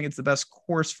 even though I don't think it's the best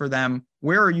course for them.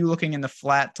 Where are you looking in the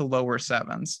flat to lower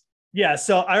sevens? Yeah,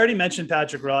 so I already mentioned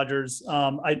Patrick Rogers.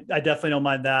 I definitely don't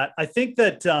mind that. I think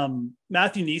that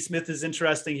Matthew Neesmith is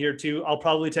interesting here too. I'll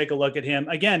probably take a look at him.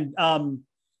 Again,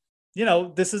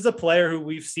 this is a player who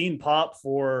we've seen pop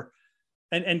for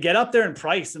and get up there in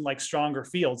price in like stronger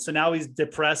fields. So now he's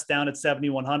depressed down at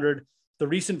 7,100. The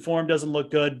recent form doesn't look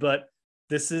good, but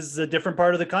this is a different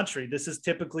part of the country. This is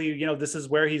typically, this is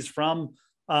where he's from,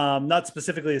 not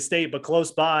specifically a state, but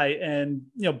close by. And,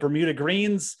 Bermuda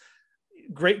greens,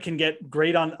 can get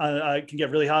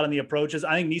really hot on the approaches.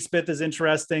 I think Neesmith is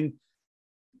interesting.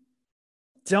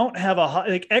 don't have a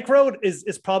like Eckroat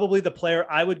is probably the player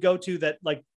I would go to that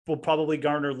like will probably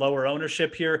garner lower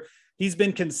ownership here. He's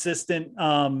been consistent.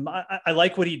 I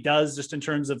like what he does just in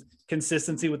terms of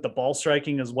consistency with the ball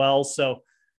striking as well. So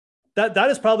that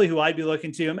is probably who I'd be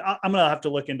looking to. I'm going to have to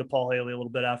look into Paul Haley a little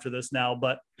bit after this now,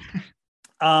 but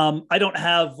I don't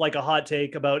have like a hot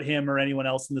take about him or anyone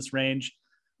else in this range.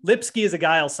 Lipsky is a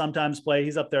guy I'll sometimes play.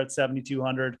 He's up there at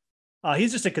 7,200.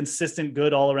 He's just a consistent,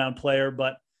 good all around player,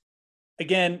 but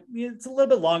again, it's a little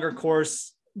bit longer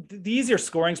course. The easier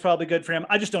scoring is probably good for him.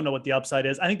 I just don't know what the upside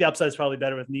is. I think the upside is probably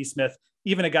better with Neesmith,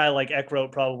 even a guy like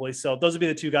Eckroat probably. So those would be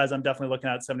the two guys I'm definitely looking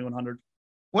at 7,100.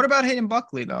 What about Hayden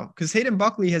Buckley though? Because Hayden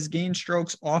Buckley has gained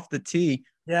strokes off the tee.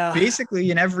 Yeah. Basically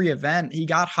in every event, he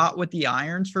got hot with the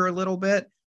irons for a little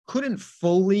bit, couldn't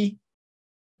fully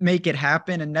make it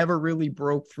happen and never really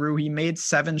broke through. He made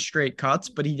 7 straight cuts,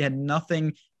 but he had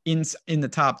nothing in the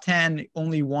top 10,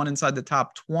 only one inside the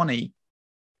top 20.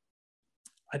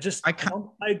 I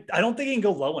don't think he can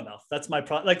go low enough. That's my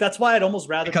problem. Like, that's why I'd almost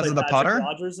rather because play of the Patrick putter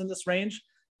Rodgers in this range,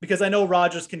 because I know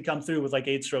Rodgers can come through with like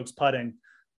 8 strokes putting.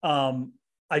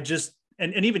 I just,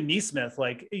 and even Neesmith,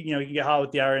 like, you can get hot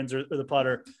with the irons or the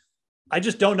putter. I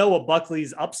just don't know what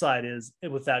Buckley's upside is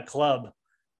with that club.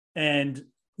 And,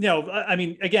 I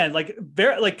mean, again,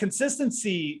 like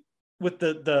consistency with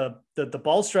the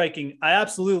ball striking, I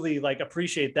absolutely like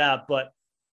appreciate that. But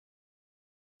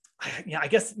I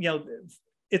guess,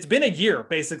 it's been a year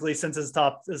basically since his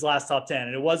last top 10,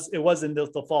 and it was in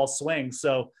the fall swing.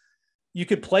 So you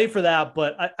could play for that,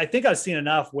 but I think I've seen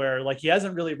enough where like he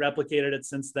hasn't really replicated it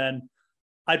since then.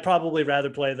 I'd probably rather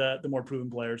play the more proven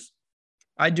players.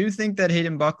 I do think that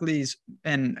Hayden Buckley's,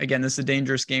 and again, this is a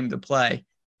dangerous game to play,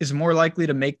 is more likely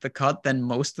to make the cut than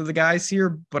most of the guys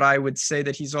here. But I would say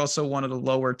that he's also one of the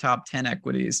lower top 10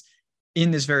 equities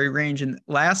in this very range. And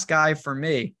last guy for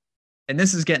me, and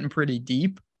this is getting pretty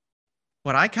deep,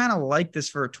 but I kind of like this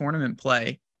for a tournament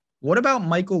play. What about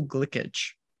Michael Glikic?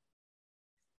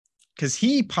 Because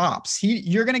he pops.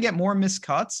 You're going to get more missed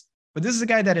cuts, but this is a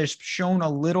guy that has shown a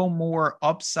little more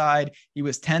upside. He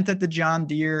was 10th at the John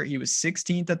Deere. He was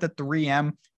 16th at the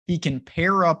 3M. He can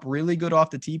pair up really good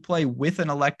off the tee play with an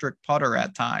electric putter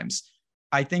at times.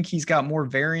 I think he's got more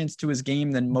variance to his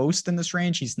game than most in this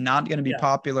range. He's not going to be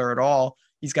popular at all.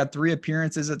 He's got 3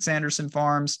 appearances at Sanderson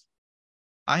Farms.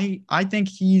 I think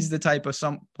he's the type of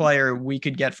some player we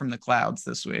could get from the clouds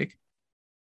this week.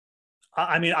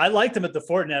 I mean, I liked him at the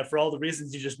Fortinet for all the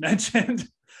reasons you just mentioned.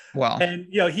 Well, and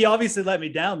he obviously let me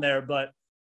down there, but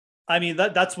I mean,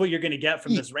 that's what you're going to get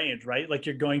from this range, right? Like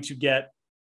you're going to get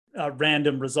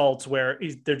random results where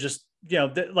they're just,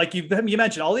 like you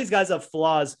mentioned, all these guys have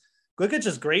flaws. Glikic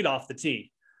is great off the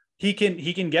tee. He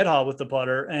can get hot with the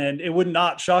putter, and it would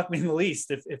not shock me in the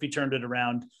least if he turned it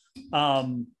around.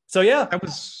 So yeah, that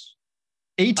was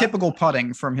atypical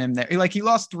putting from him there. Like he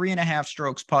lost 3.5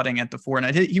 strokes putting at the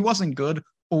Fortinet. He wasn't good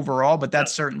overall, but that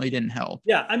certainly didn't help.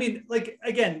 Yeah. I mean, like,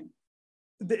 again,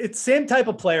 it's same type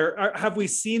of player. Have we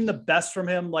seen the best from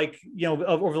him? Like,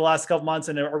 over the last couple months,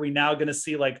 and are we now going to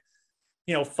see like,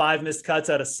 5 missed cuts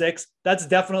out of 6? That's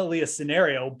definitely a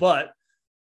scenario, but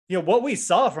what we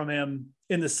saw from him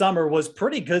in the summer was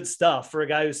pretty good stuff for a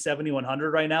guy who's 7,100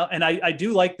 right now. And I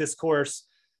do like this course.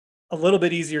 A little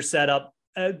bit easier setup.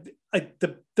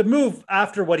 The move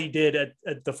after what he did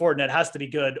at the Fortinet has to be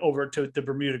good over to the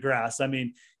Bermuda grass. I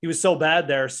mean, he was so bad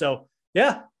there. So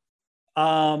yeah,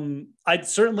 I'd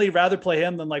certainly rather play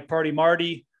him than like Party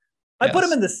Marty. I put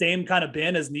him in the same kind of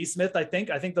bin as Neesmith. I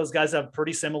think those guys have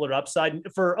pretty similar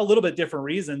upside for a little bit different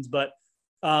reasons, but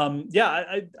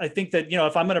I think that,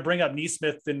 if I'm going to bring up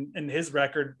Neesmith and his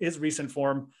record, his recent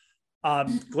form,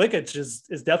 Glikic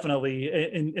is definitely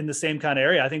in the same kind of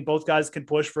area. I think both guys can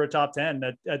push for a top 10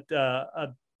 at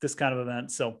this kind of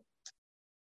event. So.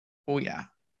 Oh yeah.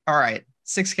 All right.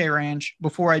 6K range.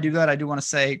 Before I do that, I do want to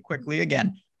say quickly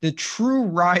again, the true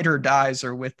ride or dies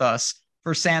are with us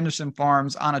for Sanderson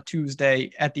Farms on a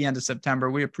Tuesday at the end of September.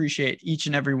 We appreciate each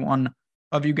and every one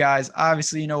of you guys.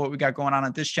 Obviously, you know what we got going on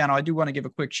at this channel. I do want to give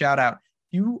a quick shout out.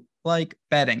 You like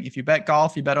betting, if you bet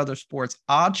golf, you bet other sports,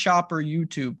 Odd Shopper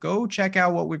YouTube, go check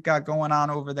out what we've got going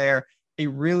on over there. A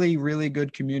really, really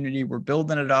good community. We're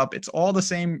building it up. It's all the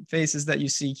same faces that you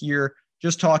see here,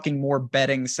 just talking more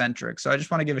betting centric. So I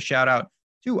just want to give a shout out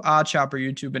to Odd Shopper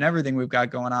YouTube and everything we've got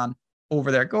going on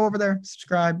over there. Go over there,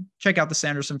 subscribe, check out the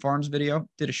Sanderson Farms video.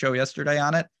 Did a show yesterday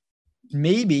on it.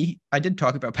 Maybe I did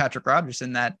talk about Patrick Rodgers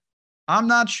in that. I'm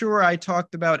not sure I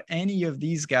talked about any of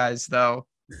these guys though.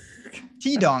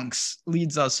 T-Dunks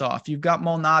leads us off. You've got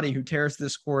Malnati who tears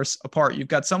this course apart. You've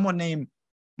got someone named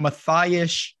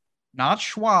Matthias, not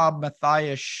Schwab,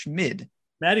 Matthias Schmid.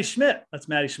 Matty Schmidt. That's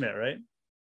Matty Schmidt, right?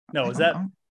 No,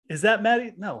 is that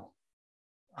Matty? No.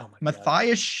 Oh my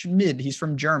Matthias Schmid. He's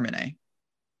from Germany.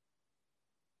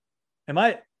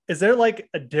 Is there like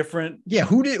a different? Yeah.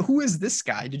 Who is this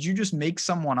guy? Did you just make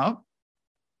someone up?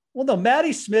 Well, no,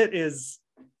 Matty Schmidt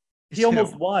he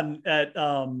almost won at,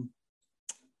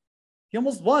 he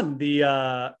almost won the,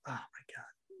 oh my God,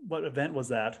 what event was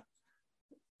that?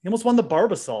 He almost won the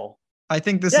Barbasol. I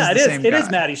think this is the same guy. It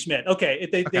is Matty Schmidt. Okay.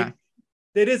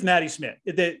 It is Matty Schmidt.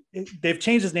 They've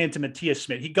changed his name to Matthias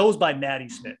Schmidt. He goes by Matty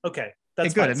Schmidt. Okay.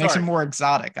 That's good. It makes him more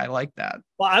exotic. I like that.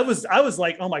 Well, I was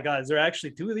like, oh my God, is there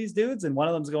actually two of these dudes? And one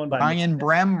of them's going by Ryan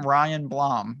Brem, Ryan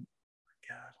Blom.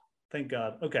 God, thank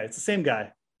God. Okay. It's the same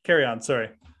guy. Carry on. Sorry.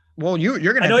 Well, you're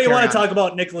going to, I know you want to talk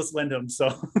about Nicholas Lindholm.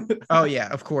 So, oh yeah,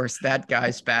 of course. That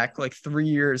guy's back like 3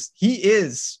 years. He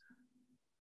is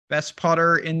best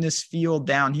putter in this field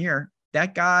down here.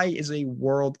 That guy is a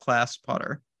world-class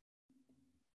putter.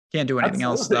 Can't do anything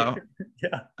else though.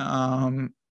 Yeah.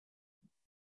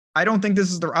 I don't think this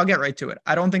is I'll get right to it.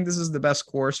 I don't think this is the best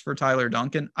course for Tyler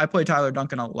Duncan. I play Tyler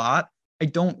Duncan a lot. I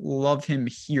don't love him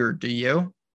here. Do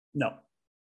you? No.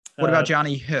 What about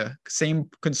Johnny He? Same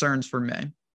concerns for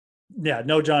me. Yeah,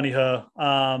 no Johnny He.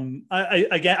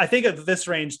 I think at this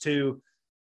range too,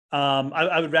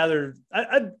 I'd rather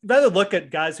look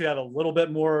at guys who have a little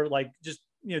bit more like just,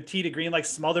 tee to green, like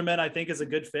Smotherman, I think is a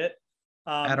good fit.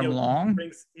 Adam Long.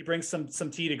 He brings some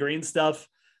tee to green stuff,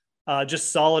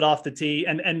 just solid off the tee.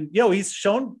 And he's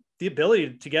shown the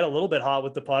ability to get a little bit hot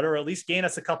with the putter, or at least gain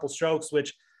us a couple strokes,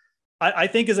 which I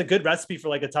think is a good recipe for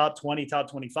like a top 20,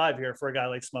 top 25 here for a guy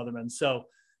like Smotherman. So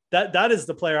that is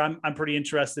the player I'm pretty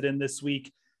interested in this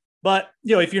week. But,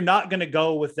 if you're not going to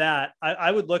go with that,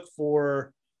 I would look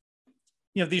for,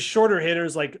 these shorter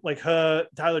hitters like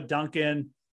Tyler Duncan.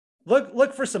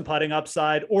 Look for some putting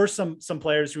upside, or some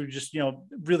players who are just,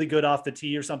 really good off the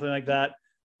tee or something like that.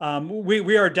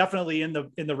 We are definitely in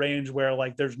the range where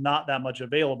like there's not that much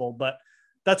available, but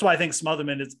that's why I think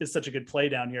Smotherman is such a good play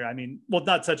down here. I mean, well,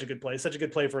 not such a good play, such a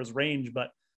good play for his range,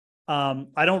 but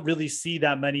I don't really see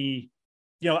that many.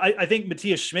 I think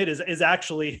Matthias Schmidt is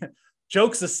actually,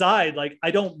 jokes aside, like I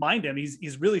don't mind him.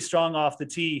 He's really strong off the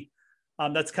tee.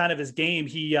 That's kind of his game.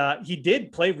 He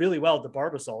did play really well at the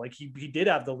Barbasol. Like he did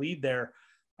have the lead there.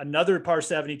 Another par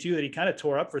 72 that he kind of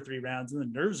tore up for 3 rounds, and the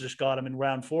nerves just got him in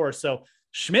round 4. So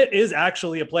Schmidt is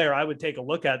actually a player I would take a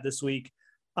look at this week.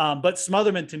 But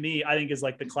Smotherman to me, I think is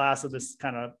like the class of this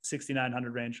kind of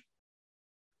 6,900 range.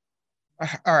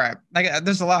 All right.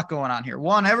 There's a lot going on here.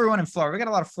 One, everyone in Florida, we got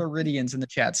a lot of Floridians in the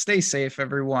chat. Stay safe,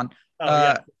 everyone.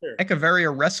 Sure.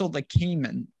 Echeverria wrestled a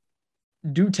Cayman.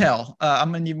 Do tell.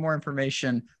 I'm going to need more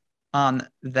information on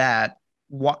that.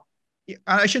 What?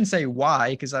 I shouldn't say why,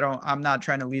 because I'm not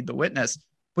trying to lead the witness,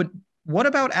 but what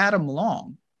about Adam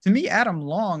Long? To me, Adam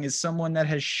Long is someone that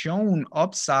has shown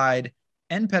upside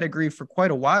and pedigree for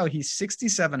quite a while. He's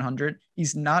 6,700.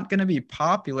 He's not going to be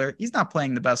popular. He's not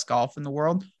playing the best golf in the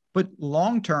world, but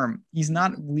long-term, he's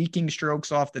not leaking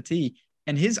strokes off the tee,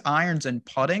 and his irons and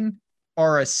putting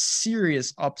are a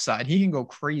serious upside. He can go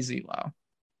crazy low.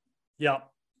 Yeah.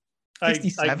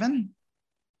 67?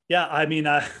 Yeah. I mean,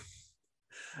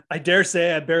 I dare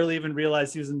say I barely even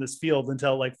realized he was in this field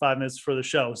until like 5 minutes before the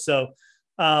show. So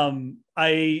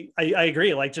I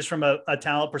agree. Like just from a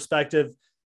talent perspective,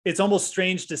 it's almost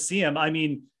strange to see him. I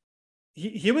mean,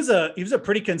 he was a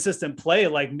pretty consistent play,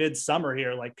 like midsummer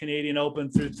here, like Canadian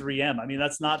Open through 3M. I mean,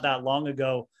 that's not that long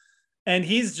ago. And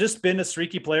he's just been a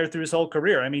streaky player through his whole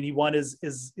career. I mean, he won his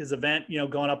event,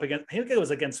 going up against, I think it was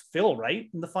against Phil, right?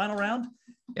 In the final round,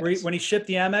 yes. When he shipped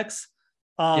the Amex.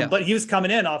 Yes. But he was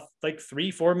coming in off like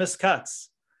 3-4 missed cuts.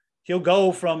 He'll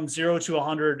go from 0 to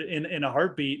 100 in a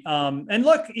heartbeat. And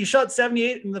look, he shot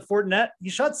 78 in the Fortinet.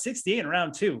 He shot 68 in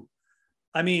round 2.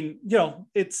 I mean,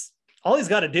 it's all he's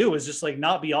got to do is just like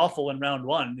not be awful in round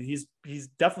 1. He's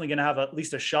definitely going to have at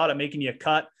least a shot at making you a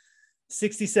cut.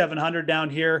 6,700 down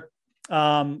here.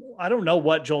 I don't know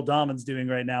what Joel Dahmen's doing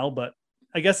right now, but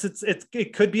I guess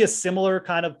it could be a similar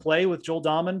kind of play with Joel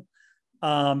Dahmen.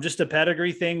 Just a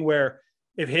pedigree thing where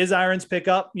if his irons pick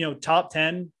up, top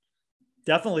 10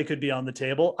 definitely could be on the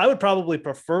table. I would probably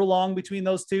prefer Long between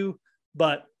those two,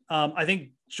 but I think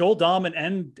Joel Dahmen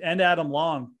and Adam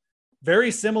Long,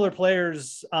 very similar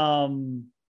players from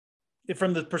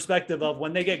the perspective of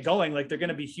when they get going, like they're going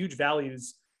to be huge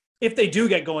values. If they do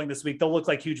get going this week, they'll look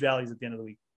like huge values at the end of the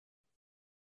week.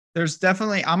 There's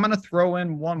definitely, I'm going to throw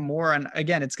in one more. And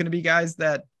again, it's going to be guys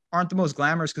that aren't the most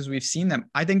glamorous because we've seen them.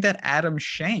 I think that Adam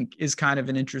Schenk is kind of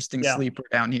an interesting sleeper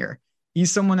down here.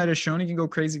 He's someone that has shown he can go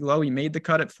crazy low. He made the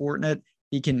cut at Fortinet.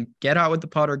 He can get out with the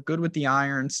putter, good with the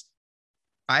irons.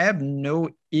 I have no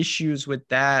issues with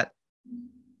that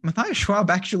Matthias Schwab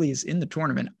actually is in the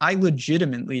tournament. I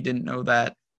legitimately didn't know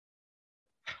that.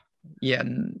 Yeah,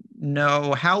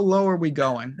 no. How low are we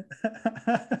going?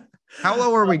 How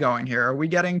low are we going here? Are we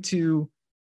getting to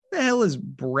the hell is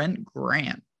Brent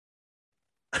Grant?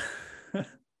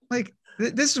 Like,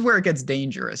 this is where it gets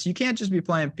dangerous. You can't just be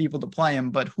playing people to play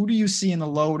them, but who do you see in the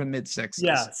low to mid sixes?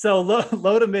 Yeah, so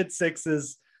low to mid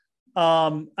sixes.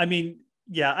 I mean,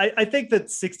 yeah, I think that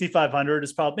 6,500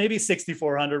 is probably maybe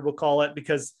 6,400. We'll call it,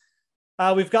 because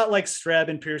we've got like Streb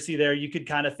and Piercy there. You could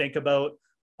kind of think about.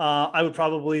 I would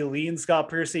probably lean Scott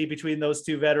Piercy between those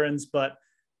two veterans, but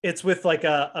it's with like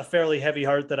a fairly heavy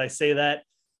heart that I say that.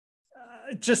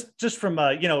 Just from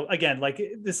again, like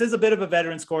this is a bit of a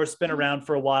veterans course, been around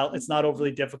for a while. It's not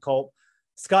overly difficult.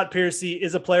 Scott Piercy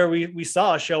is a player we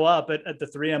saw show up at the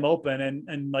 3M Open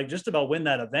and like just about win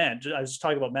that event. I was just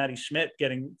talking about Matty Schmidt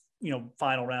getting,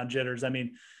 final round jitters. I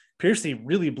mean, Piercy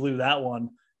really blew that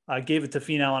one. Gave it to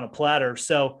Finau on a platter.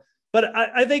 So, but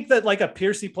I think that like a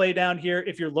Piercy play down here,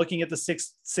 if you're looking at the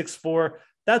 6-6-4,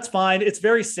 that's fine. It's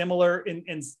very similar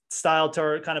in style to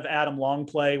our kind of Adam Long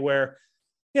play where,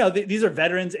 these are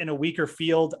veterans in a weaker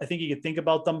field. I think you could think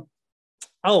about them.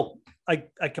 Oh, I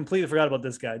completely forgot about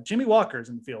this guy. Jimmy Walker's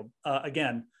in the field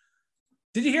again.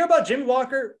 Did you hear about Jimmy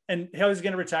Walker and how he's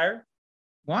going to retire?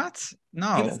 What?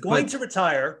 No. He was going to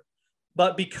retire,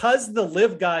 but because the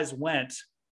live guys went,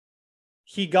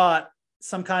 he got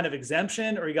some kind of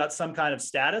exemption or he got some kind of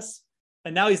status,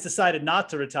 and now he's decided not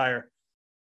to retire.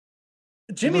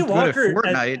 Jimmy Walker,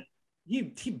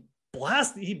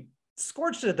 he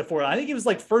scorched it at the Fortnite. I think he was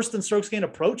like first in strokes gained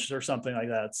approach or something like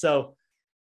that. So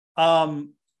I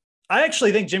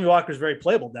actually think Jimmy Walker is very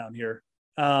playable down here.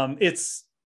 It's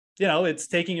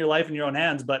taking your life in your own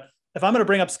hands. But if I'm going to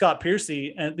bring up Scott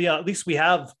Piercy, and at least we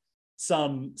have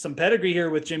some pedigree here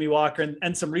with Jimmy Walker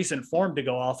and some recent form to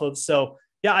go off of. So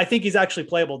yeah, I think he's actually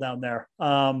playable down there.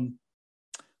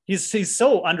 He's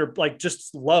so under, like,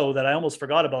 just low that I almost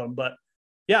forgot about him. But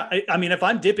yeah, I mean, if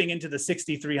I'm dipping into the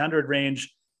 6,300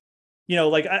 range,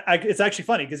 it's actually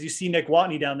funny because you see Nick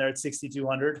Watney down there at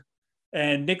 6,200,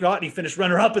 and Nick Watney finished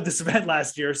runner up at this event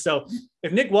last year. So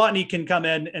if Nick Watney can come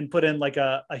in and put in like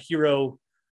a hero,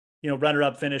 runner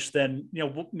up finish, then,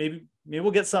 maybe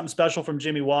we'll get something special from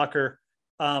Jimmy Walker.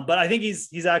 But I think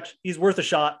he's worth a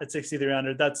shot at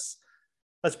 6,300. That's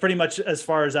pretty much as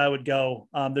far as I would go.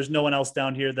 There's no one else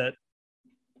down here that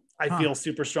I feel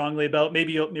super strongly about.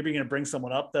 Maybe you're going to bring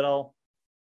someone up that I'll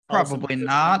probably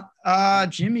not.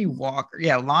 Jimmy Walker.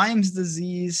 Yeah. Lyme's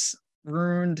disease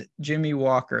ruined Jimmy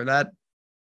Walker. That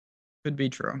could be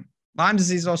true. Lyme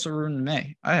disease also ruined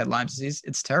me. I had Lyme disease.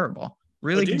 It's terrible.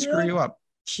 Really can screw you up.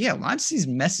 Yeah. Lyme disease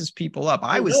messes people up.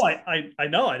 I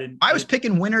know. I didn't. I was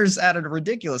picking winners at a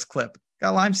ridiculous clip.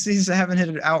 Got Lyme disease. I haven't hit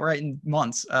it outright in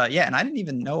months. Yeah. And I didn't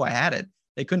even know I had it.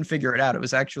 They couldn't figure it out. It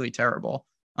was actually terrible.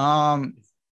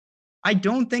 I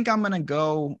don't think I'm going to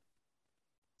go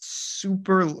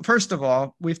super. First of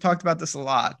all, we've talked about this a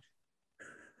lot.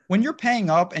 When you're paying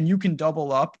up and you can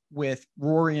double up with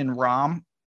Rory and Rahm,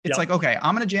 it's like, okay,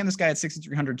 I'm going to jam this guy at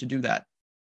 6,300 to do that.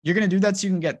 You're going to do that so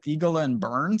you can get Thigala and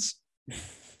Burns.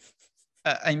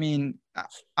 I mean,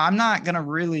 I'm not going to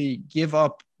really give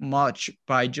up much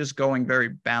by just going very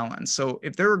balanced. So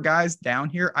if there were guys down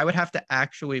here, I would have to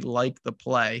actually like the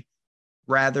play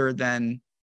rather than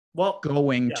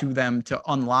going to them to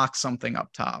unlock something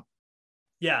up top.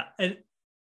 Yeah. And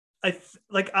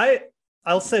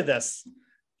I'll say this.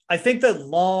 I think that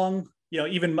Long,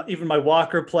 even my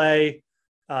Walker play,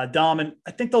 Dom, and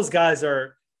I think those guys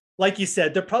are, like you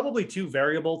said, they're probably too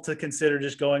variable to consider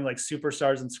just going like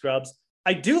superstars and scrubs.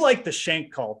 I do like the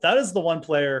Shank call. That is the one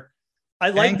player I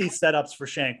like these setups for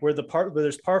Shank where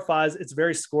there's par fives. It's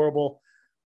very scoreable.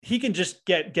 He can just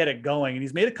get it going, and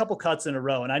he's made a couple cuts in a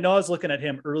row. And I know I was looking at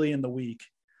him early in the week.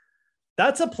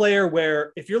 That's a player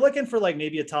where if you're looking for like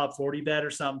maybe a top 40 bet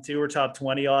or something too, or top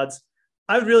 20 odds,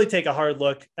 I would really take a hard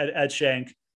look at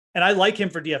Shank. And I like him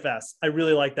for DFS. I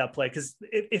really like that play because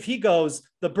if he goes,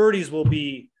 the birdies will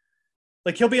be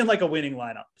like, he'll be in like a winning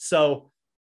lineup. So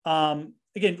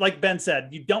again, like Ben said,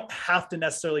 you don't have to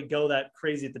necessarily go that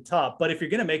crazy at the top, but if you're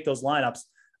going to make those lineups,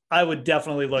 I would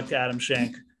definitely look to Adam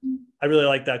Shank. I really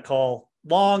like that call.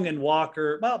 Long and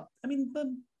Walker. Well, I mean,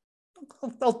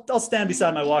 I'll stand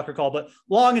beside my Walker call, but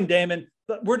Long and Damon,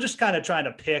 but we're just kind of trying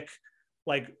to pick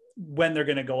like when they're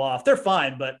going to go off. They're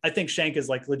fine, but I think Shank is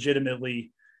like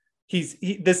legitimately, this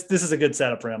is a good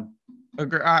setup for him.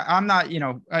 I'm not,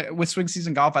 with swing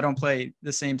season golf, I don't play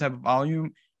the same type of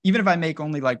volume. Even if I make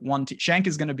only like one, Shank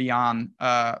is going to be on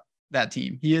that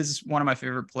team. He is one of my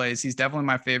favorite plays. He's definitely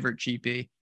my favorite cheapie.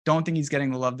 Don't think he's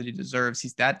getting the love that he deserves.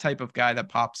 He's that type of guy that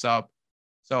pops up.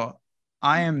 So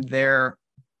I am there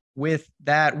with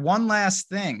that. One last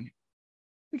thing.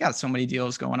 We got so many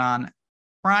deals going on.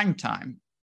 Prime time.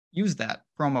 Use that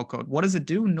promo code. What does it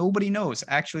do? Nobody knows.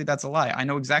 Actually, that's a lie. I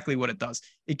know exactly what it does.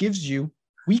 It gives you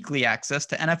weekly access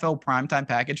to NFL primetime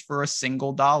package for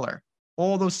 $1.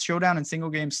 All those showdown and single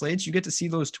game slates, you get to see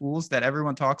those tools that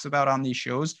everyone talks about on these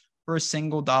shows for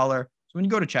 $1. So when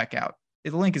you go to checkout,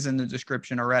 the link is in the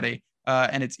description already,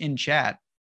 and it's in chat.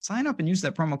 Sign up and use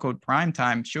that promo code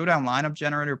PRIMETIME. Showdown lineup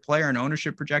generator, player and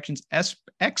ownership projections,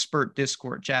 expert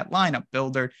Discord chat, lineup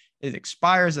builder. It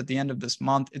expires at the end of this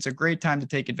month. It's a great time to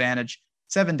take advantage.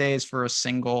 7 days for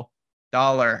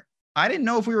 $1. I didn't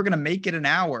know if we were going to make it an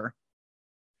hour,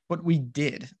 but we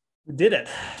did. We did it.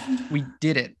 We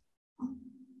did it.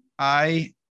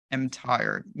 I am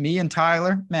tired. Me and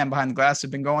Tyler, man behind the glass, have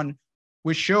been going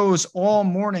with shows all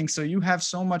morning. So you have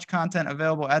so much content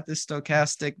available at the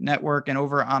Stochastic Network and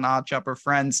over on Odd Chopper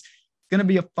Friends. It's going to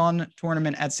be a fun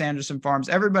tournament at Sanderson Farms.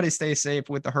 Everybody stay safe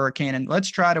with the hurricane, and let's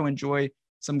try to enjoy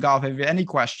some golf. If you have any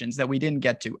questions that we didn't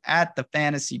get to, at the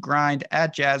Fantasy Grind,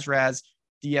 at JazzRaz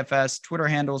DFS, Twitter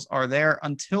handles are there.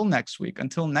 Until next week,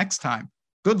 until next time,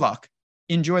 good luck,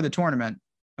 enjoy the tournament,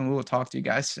 and we will talk to you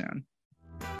guys soon.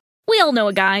 We all know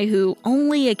a guy who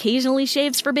only occasionally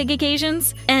shaves for big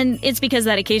occasions, and it's because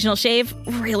that occasional shave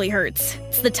really hurts.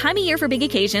 It's the time of year for big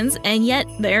occasions, and yet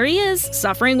there he is,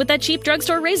 suffering with that cheap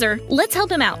drugstore razor. Let's help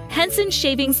him out. Henson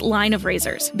Shaving's line of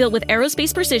razors, built with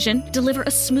aerospace precision, deliver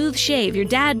a smooth shave your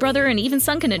dad, brother, and even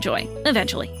son can enjoy,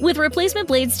 eventually. With replacement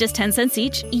blades just 10 cents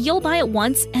each, you'll buy it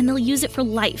once, and they'll use it for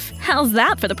life. How's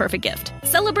that for the perfect gift?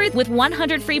 Celebrate with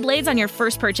 100 free blades on your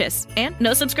first purchase, and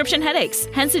no subscription headaches.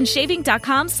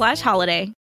 HensonShaving.com/holiday.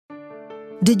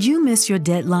 Did you miss your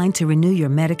deadline to renew your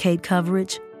Medicaid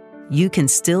coverage? You can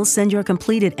still send your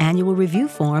completed annual review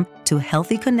form to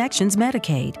Healthy Connections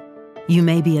Medicaid. You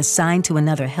may be assigned to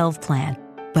another health plan,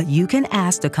 but you can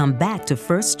ask to come back to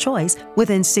First Choice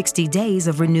within 60 days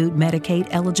of renewed Medicaid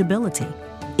eligibility.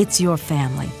 It's your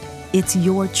family. It's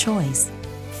your choice.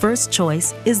 First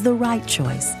Choice is the right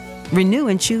choice. Renew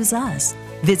and choose us.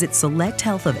 Visit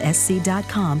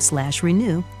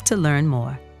selecthealthofsc.com/renew to learn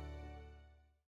more.